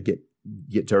they're going to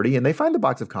get dirty. And they find the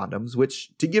box of condoms,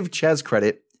 which, to give Chaz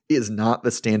credit, is not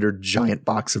the standard giant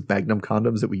box of Magnum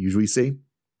condoms that we usually see.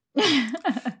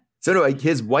 So anyway,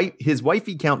 his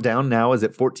wifey countdown now is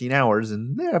at 14 hours,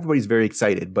 and everybody's very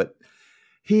excited. But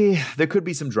there could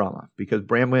be some drama because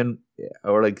Branwen,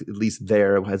 or like at least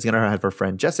there, is going to have her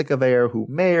friend Jessica there, who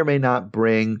may or may not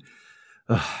bring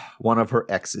one of her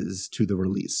exes to the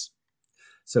release.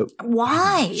 So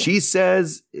Why? she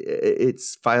says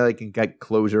it's finally can get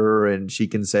closure, and she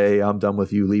can say, "I'm done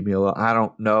with you. Leave me alone." I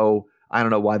don't know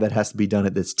why that has to be done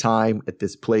at this time, at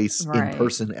this place, Right. in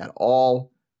person at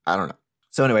all. I don't know.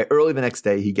 So anyway, early the next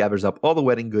day, he gathers up all the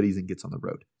wedding goodies and gets on the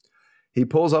road. He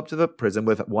pulls up to the prison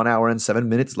with 1 hour and 7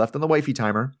 minutes left on the wifey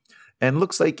timer, and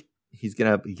looks like he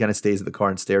kind of stays at the car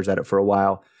and stares at it for a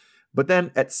while. But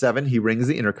then at 7, he rings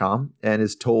the intercom and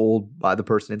is told by the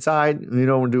person inside, "You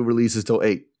don't do releases till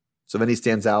 8. So then he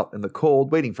stands out in the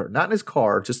cold, waiting for her. Not in his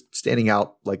car, just standing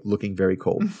out, like looking very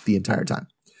cold the entire time.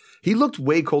 He looked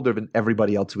way colder than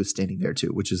everybody else who was standing there too,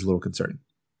 which is a little concerning.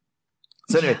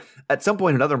 So anyway, at some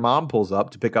point, another mom pulls up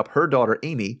to pick up her daughter,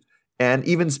 Amy, and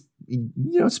even,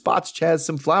 spots Chaz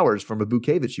some flowers from a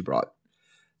bouquet that she brought.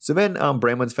 So then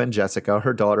Branwen's friend Jessica,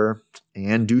 her daughter,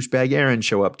 and douchebag Aaron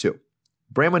show up too.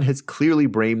 Branwen has clearly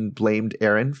blamed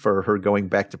Aaron for her going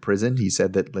back to prison. He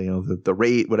said that, the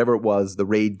raid, whatever it was, the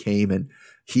raid came and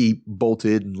he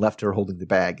bolted and left her holding the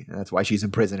bag. And that's why she's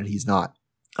in prison and he's not.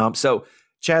 So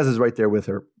Chaz is right there with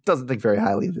her. Doesn't think very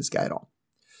highly of this guy at all.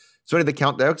 So anyway, the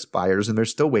countdown expires and they're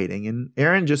still waiting. And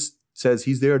Aaron just says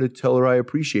he's there to tell her I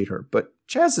appreciate her. But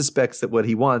Chaz suspects that what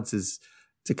he wants is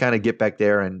to kind of get back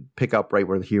there and pick up right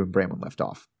where he and Branwen left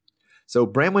off. So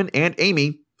Branwen and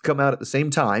Amy come out at the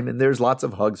same time, and there's lots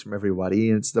of hugs from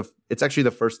everybody. And it's actually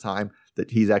the first time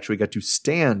that he's actually got to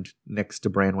stand next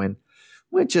to Branwen,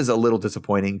 which is a little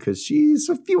disappointing because she's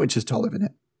a few inches taller than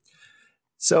him.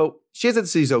 So she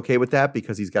says he's okay with that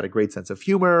because he's got a great sense of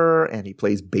humor and he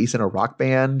plays bass in a rock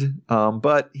band,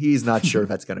 but he's not sure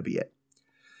that's going to be it.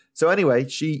 So anyway,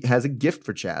 she has a gift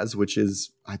for Chaz, which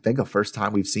is, I think, the first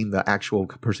time we've seen the actual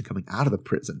person coming out of the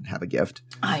prison have a gift.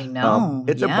 I know.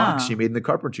 It's a box she made in the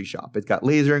carpentry shop. It's got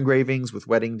laser engravings with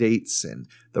wedding dates and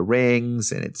the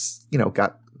rings, and it's, it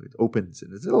opens,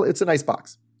 and it's a nice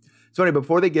box. So anyway,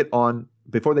 before they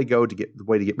go to get the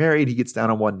way to get married, he gets down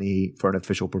on one knee for an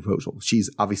official proposal. She's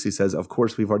obviously says, "Of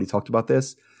course, we've already talked about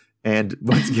this." And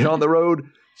let's get on the road.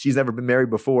 She's never been married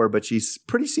before, but seems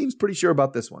pretty sure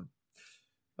about this one.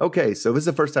 Okay, so this is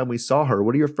the first time we saw her.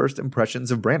 What are your first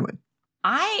impressions of Branwen?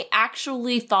 I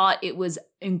actually thought it was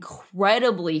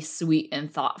incredibly sweet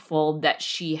and thoughtful that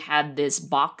she had this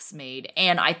box made.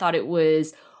 And I thought it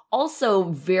was also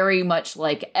very much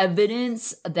like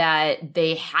evidence that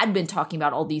they had been talking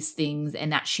about all these things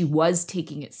and that she was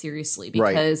taking it seriously.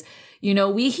 Because,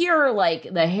 we hear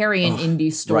like the Harry and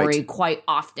Indy story quite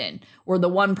often, where the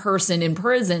one person in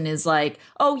prison is like,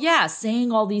 "Oh yeah,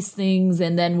 saying all these things."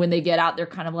 And then when they get out, they're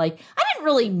kind of like, "I didn't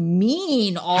really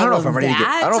mean all of that. I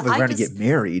don't know if I'm ready to get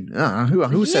married.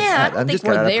 Who said that? I don't think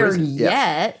we're there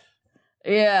yet.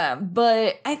 Yeah,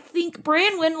 but I think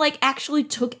Branwen actually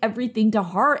took everything to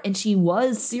heart and she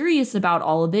was serious about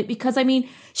all of it because,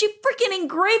 she freaking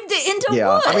engraved it into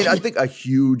wood. I think a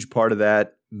huge part of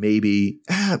that maybe,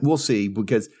 we'll see,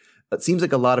 because it seems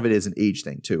like a lot of it is an age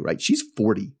thing too, right? She's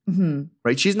 40,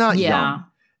 right? She's not young.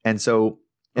 And so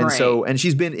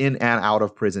she's been in and out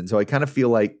of prison. So I kind of feel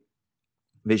like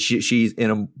that she's in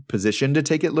a position to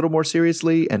take it a little more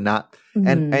seriously and not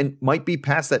and might be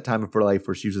past that time of her life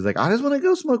where she was like, "I just want to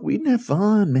go smoke weed and have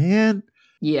fun, man."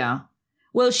 Yeah.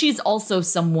 Well, she's also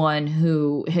someone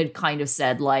who had kind of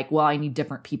said, like, well, I need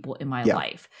different people in my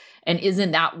life. And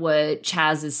isn't that what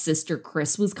Chaz's sister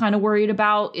Chris was kind of worried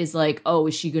about? Is like, oh,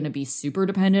 is she going to be super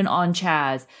dependent on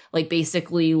Chaz? Like,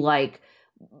 basically, like,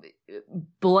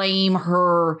 blame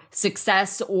her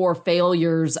success or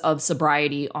failures of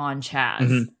sobriety on Chaz.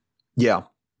 Mm-hmm. Yeah.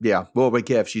 Yeah. Well, but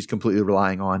if she's completely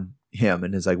relying on him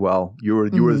and is like, well, you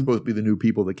were supposed to be the new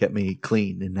people that kept me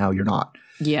clean, and now you're not.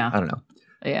 Yeah. I don't know.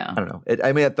 Yeah. I don't know.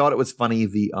 I thought it was funny.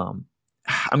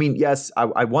 Yes,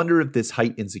 I wonder if this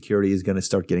height insecurity is going to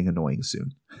start getting annoying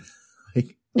soon.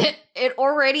 It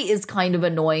already is kind of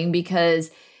annoying because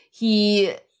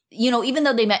he, even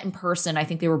though they met in person, I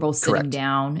think they were both sitting Correct.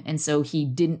 down. And so he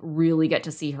didn't really get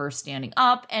to see her standing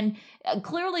up. And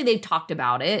clearly they've talked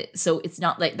about it. So it's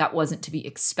not like that wasn't to be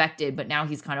expected. But now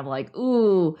he's kind of like,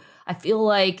 ooh, I feel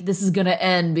like this is going to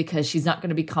end because she's not going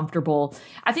to be comfortable.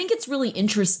 I think it's really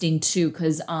interesting, too,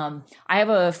 because I have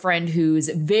a friend who's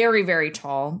very, very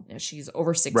tall. She's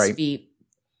over 6 feet.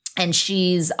 And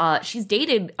she's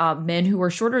dated men who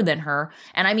are shorter than her.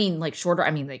 And I mean, like, shorter,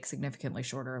 I mean, like, significantly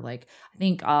shorter. Like, I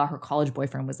think her college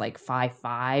boyfriend was like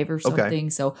 5'5" or something. Okay.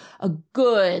 So a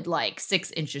good, like,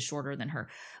 6 inches shorter than her.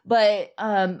 But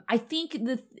I think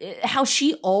how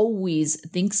she always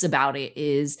thinks about it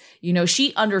is,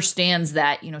 she understands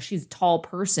that, she's a tall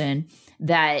person,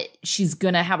 that she's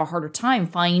going to have a harder time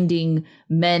finding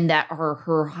men that are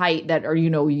her height, that are,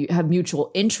 you have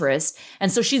mutual interest.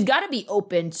 And so she's got to be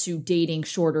open to dating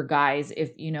shorter guys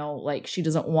if, like, she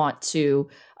doesn't want to,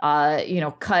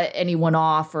 cut anyone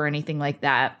off or anything like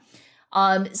that.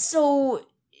 So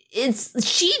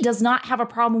she does not have a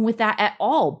problem with that at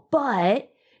all, but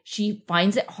she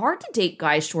finds it hard to date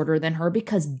guys shorter than her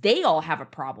because they all have a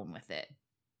problem with it.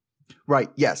 Right.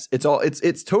 Yes.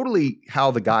 It's totally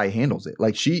how the guy handles it.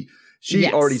 Like she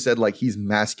already said, like, he's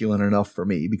masculine enough for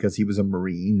me because he was a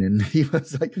Marine, and he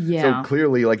was like, so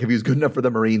clearly, like, if he was good enough for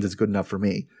the Marines, it's good enough for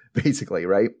me, basically.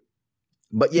 Right.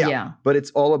 But but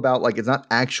it's all about, like, it's not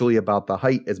actually about the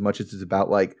height as much as it's about,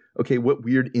 like, okay, what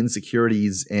weird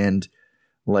insecurities and,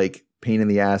 like, pain in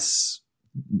the ass,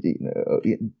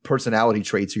 personality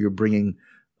traits are you bringing,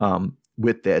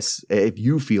 with this, if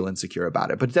you feel insecure about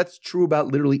it. But that's true about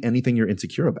literally anything you're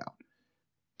insecure about.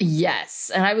 Yes.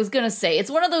 And I was going to say,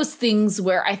 it's one of those things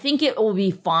where I think it will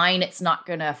be fine. It's not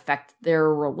going to affect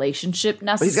their relationship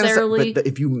necessarily. But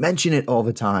if you mention it all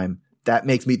the time, that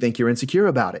makes me think you're insecure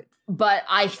about it. But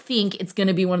I think it's going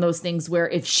to be one of those things where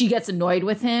if she gets annoyed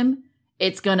with him,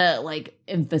 it's going to, like,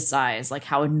 emphasize, like,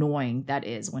 how annoying that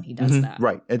is when he does that.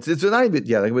 Right. It's not even,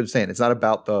 like I was saying, it's not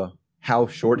about how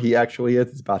short he actually is.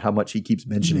 It's about how much he keeps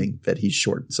mentioning that he's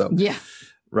short. So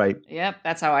right. Yep.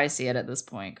 That's how I see it at this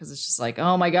point. Cause it's just like,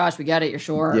 oh my gosh, we get it. You're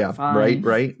short. Yeah. Fine.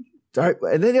 Right. All right.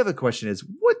 And then the other question is,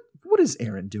 what is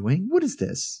Aaron doing? What is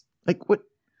this? Like, what?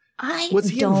 Was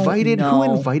he invited? Know.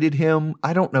 Who invited him?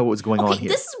 I don't know what's going on here.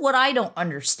 This is what I don't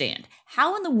understand.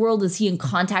 How in the world is he in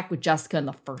contact with Jessica in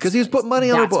the first place? Because he was putting money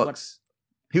on her books.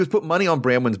 He was putting money on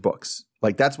Branwen's books.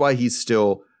 Like, that's why he's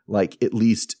still, like, at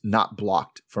least not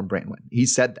blocked from Branwen. He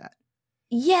said that.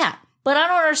 Yeah, but I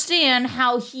don't understand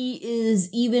how he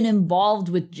is even involved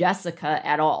with Jessica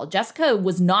at all. Jessica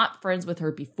was not friends with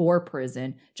her before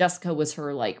prison. Jessica was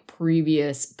her, like,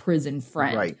 previous prison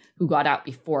friend who got out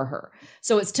before her.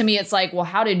 So to me, it's like, well,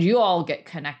 how did you all get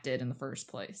connected in the first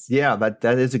place? Yeah,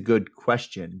 that is a good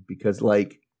question because,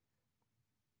 like,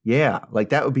 like,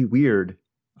 that would be weird.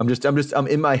 I'm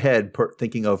in my head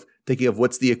thinking of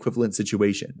what's the equivalent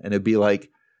situation, and it'd be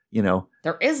like,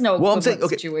 there is no equivalent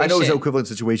situation. I know there's no equivalent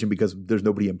situation because there's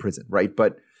nobody in prison, right?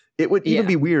 But it would even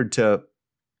be weird to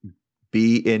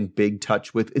be in big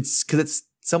touch with. It's because it's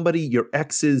somebody, your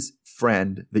ex's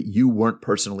friend that you weren't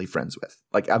personally friends with.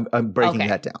 Like, I'm breaking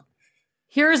that down.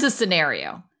 Here's a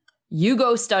scenario. You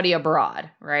go study abroad,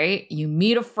 right? You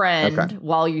meet a friend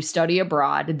while you study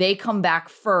abroad. They come back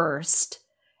first.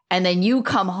 And then you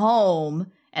come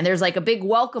home and there's, like, a big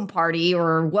welcome party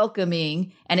or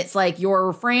welcoming. And it's like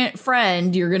your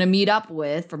friend you're going to meet up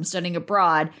with from studying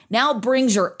abroad now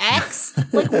brings your ex.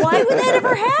 Like, why would that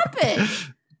ever happen?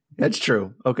 That's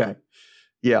true. Okay.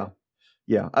 Yeah.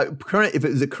 If it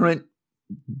was a current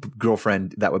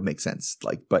girlfriend, that would make sense.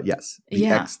 Like, but yes, the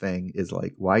ex thing is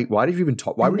like, why did you even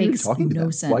talk? Why were you even talking to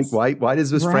them? Sense. Why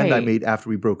does this friend I made after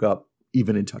we broke up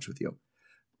even in touch with you?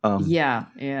 Yeah.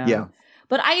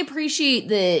 But I appreciate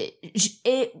that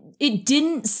it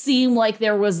didn't seem like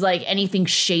there was, like, anything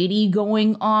shady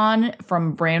going on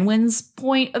from Branwen's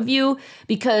point of view,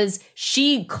 because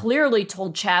she clearly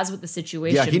told Chaz what the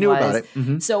situation was. Yeah, he knew about it.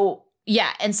 Mm-hmm. So,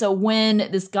 and so when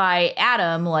this guy,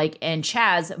 Adam, like, and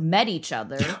Chaz met each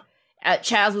other,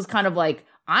 Chaz was kind of like,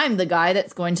 I'm the guy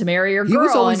that's going to marry your He girl.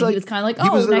 was always and like, he was kind of like, he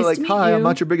oh, was nice like, to meet hi, you. I'm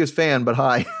not your biggest fan, but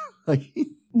hi. Like,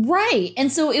 Right.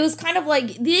 And so it was kind of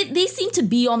like they seem to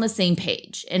be on the same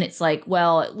page. And it's like,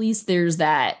 well, at least there's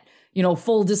that,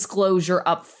 full disclosure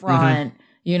up front.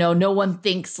 No one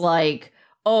thinks like,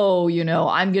 oh,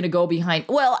 I'm going to go behind.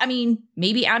 Well, I mean,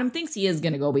 maybe Adam thinks he is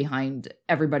going to go behind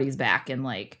everybody's back and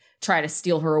like try to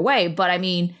steal her away. But I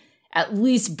mean, at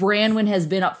least Branwen has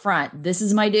been up front. This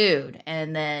is my dude.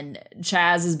 And then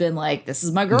Chaz has been like, this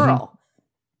is my girl.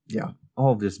 Yeah.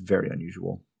 All just very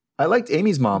unusual. I liked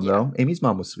Amy's mom, though. Amy's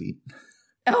mom was sweet.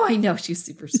 Oh, I know. She's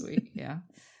super sweet. Yeah.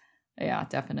 Yeah,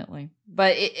 definitely.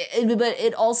 But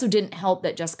it also didn't help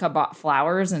that Jessica bought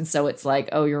flowers. And so it's like,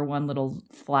 oh, your one little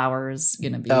flower is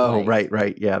going to be. Oh, like,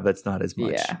 right. Yeah, that's not as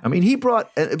much. Yeah. I mean, he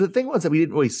brought, the thing was that we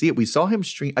didn't really see it. We saw him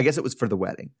string, I guess it was for the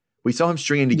wedding. We saw him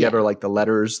stringing together like the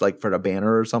letters, like for a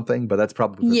banner or something, but that's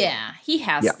probably. Yeah, he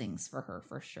has things for her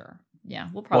for sure. Yeah,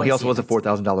 we'll probably. Well, he also see was a it.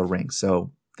 $4,000 ring.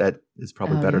 So that is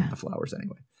probably better than the flowers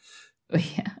anyway.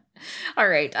 Yeah. All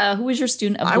right. Who was your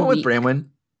student of the I went week? with Branwen.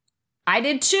 I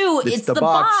did too. It's the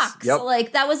box. Yep.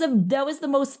 Like that was the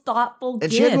most thoughtful And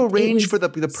gift. she had to arrange for the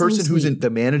person who's sweet.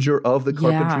 the manager of the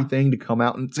carpentry thing to come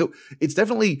out. And so it's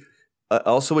definitely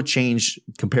also a change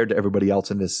compared to everybody else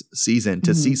in this season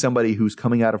to see somebody who's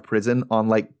coming out of prison on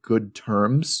like good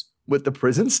terms with the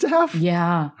prison staff.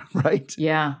 Yeah. Right.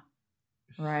 Yeah.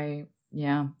 Right.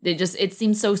 Yeah. It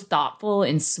seems so thoughtful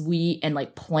and sweet and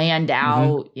like planned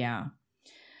out. Yeah.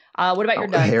 What about your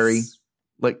duds? Harry.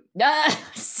 Like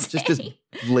just this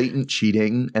blatant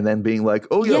cheating and then being like,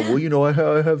 oh yeah, well,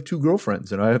 I have two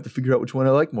girlfriends and I have to figure out which one I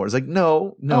like more. It's like,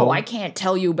 no. Oh, I can't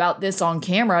tell you about this on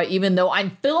camera, even though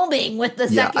I'm filming with the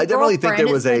second I definitely think there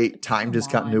girlfriend. was It's a time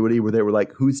discontinuity where they were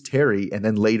like, who's Terry? And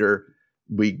then later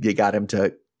they got him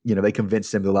to, they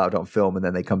convinced him to allow it on film and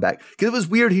then they come back. Because it was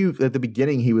weird. At the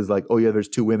beginning, he was like, oh yeah, there's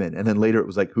two women. And then later it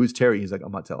was like, who's Terry? He's like,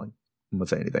 I'm not telling. I'm not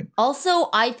saying anything. Also,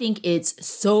 I think it's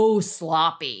so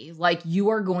sloppy. Like you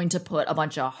are going to put a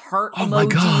bunch of heart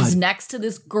emojis next to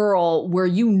this girl where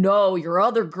your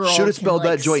other girl should have spelled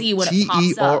that joint Terry.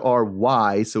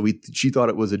 So she thought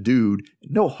it was a dude.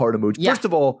 No heart emoji. Yeah. First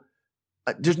of all,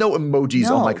 there's no emojis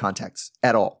on my contacts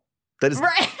at all. That is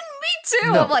right. Me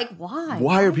too. No. I'm like, why?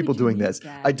 Why are people doing this?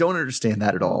 That? I don't understand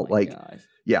that at all. Like,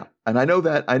 yeah, and I know,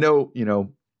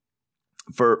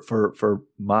 for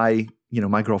my.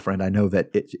 My girlfriend, I know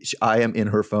that I am in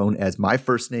her phone as my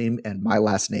first name and my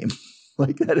last name.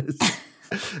 Like that is,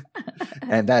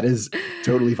 and that is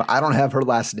totally fine. I don't have her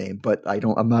last name, but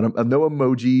I'm no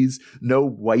emojis, no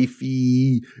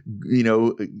wifey,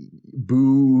 boo,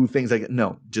 things like that.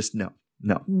 No, just no.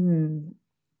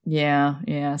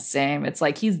 Yeah, same. It's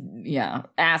like he's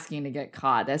asking to get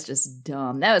caught. That's just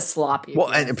dumb. That was sloppy. Well,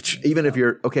 and even if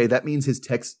you're okay, that means his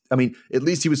text. I mean, at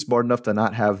least he was smart enough to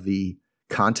not have the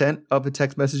content of the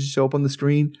text messages show up on the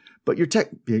screen, but your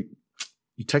text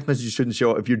messages shouldn't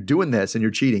show up. If you're doing this and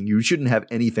you're cheating, you shouldn't have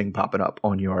anything popping up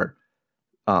on your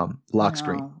lock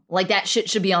screen. Like that shit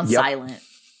should be on silent.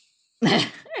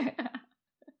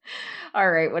 All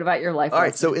right. What about your life? All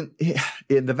right. So in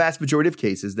the vast majority of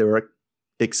cases, there are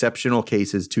exceptional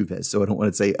cases to this. So I don't want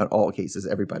to say in all cases,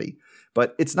 everybody,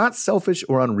 but it's not selfish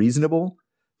or unreasonable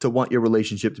to want your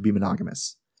relationship to be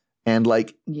monogamous. And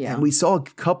and we saw a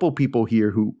couple people here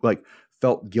who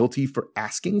felt guilty for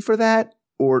asking for that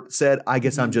or said, I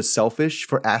guess I'm just selfish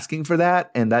for asking for that.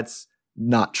 And that's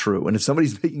not true. And if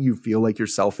somebody's making you feel like you're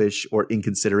selfish or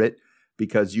inconsiderate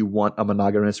because you want a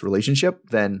monogamous relationship,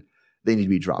 then they need to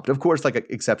be dropped. Of course,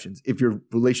 exceptions. If your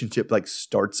relationship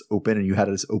starts open and you had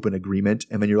this open agreement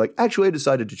and then you're like, actually, I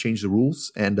decided to change the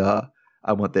rules and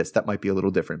I want this, that might be a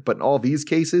little different. But in all these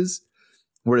cases,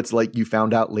 where it's like you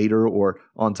found out later or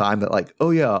on time that oh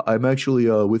yeah, I'm actually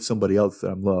with somebody else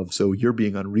that I'm loved, so you're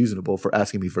being unreasonable for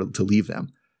asking me to leave them.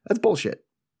 That's bullshit.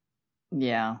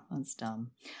 Yeah, that's dumb.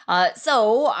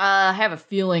 So I have a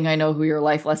feeling I know who your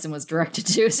life lesson was directed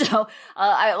to. So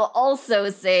I will also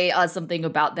say something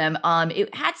about them.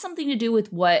 It had something to do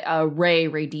with what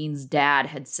Ray Dean's dad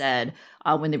had said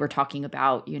when they were talking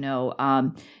about,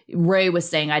 Ray was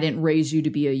saying, I didn't raise you to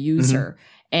be a user.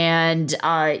 Mm-hmm. And,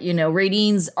 Ray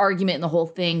Dean's argument in the whole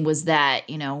thing was that,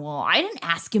 well, I didn't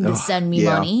ask him to send me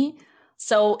money.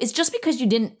 So it's just because you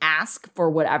didn't ask for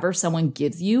whatever someone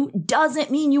gives you doesn't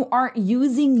mean you aren't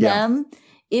using them.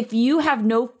 If you have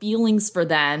no feelings for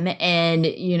them and,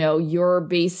 you're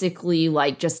basically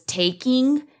just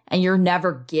taking and you're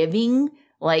never giving,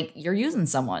 you're using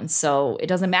someone. So it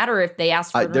doesn't matter if they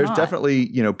ask for it or there's not. Definitely,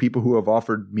 people who have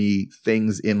offered me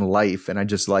things in life and I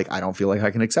just I don't feel like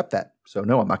I can accept that. So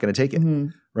no, I'm not going to take it. Mm-hmm.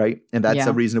 Right. And that's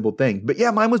a reasonable thing. But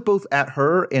yeah, mine was both at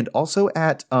her and also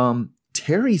at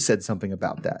Terry said something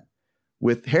about that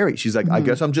with Harry. She's like, I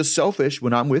guess I'm just selfish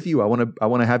when I'm with you. I want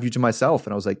to have you to myself.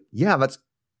 And I was like, yeah, it's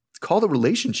called a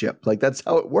relationship. Like, that's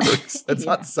how it works. That's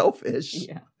not selfish.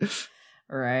 Yeah.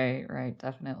 Right.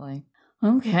 Definitely.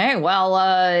 Okay. Well,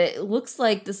 it looks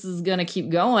like this is going to keep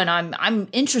going. I'm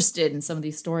interested in some of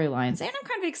these storylines, and I'm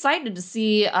kind of excited to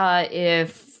see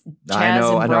if Chaz I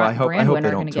know. I hope Brandon they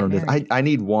are don't gonna turn get this. married. I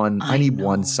need one. I need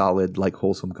one know. solid, like,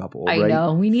 wholesome couple. I right?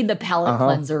 know. We need the palate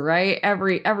cleanser, right?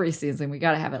 Every season, we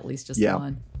got to have at least just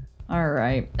one. All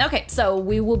right. Okay. So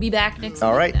we will be back next week.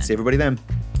 All right. Then. See everybody then.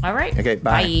 All right. Okay.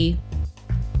 Bye. Bye.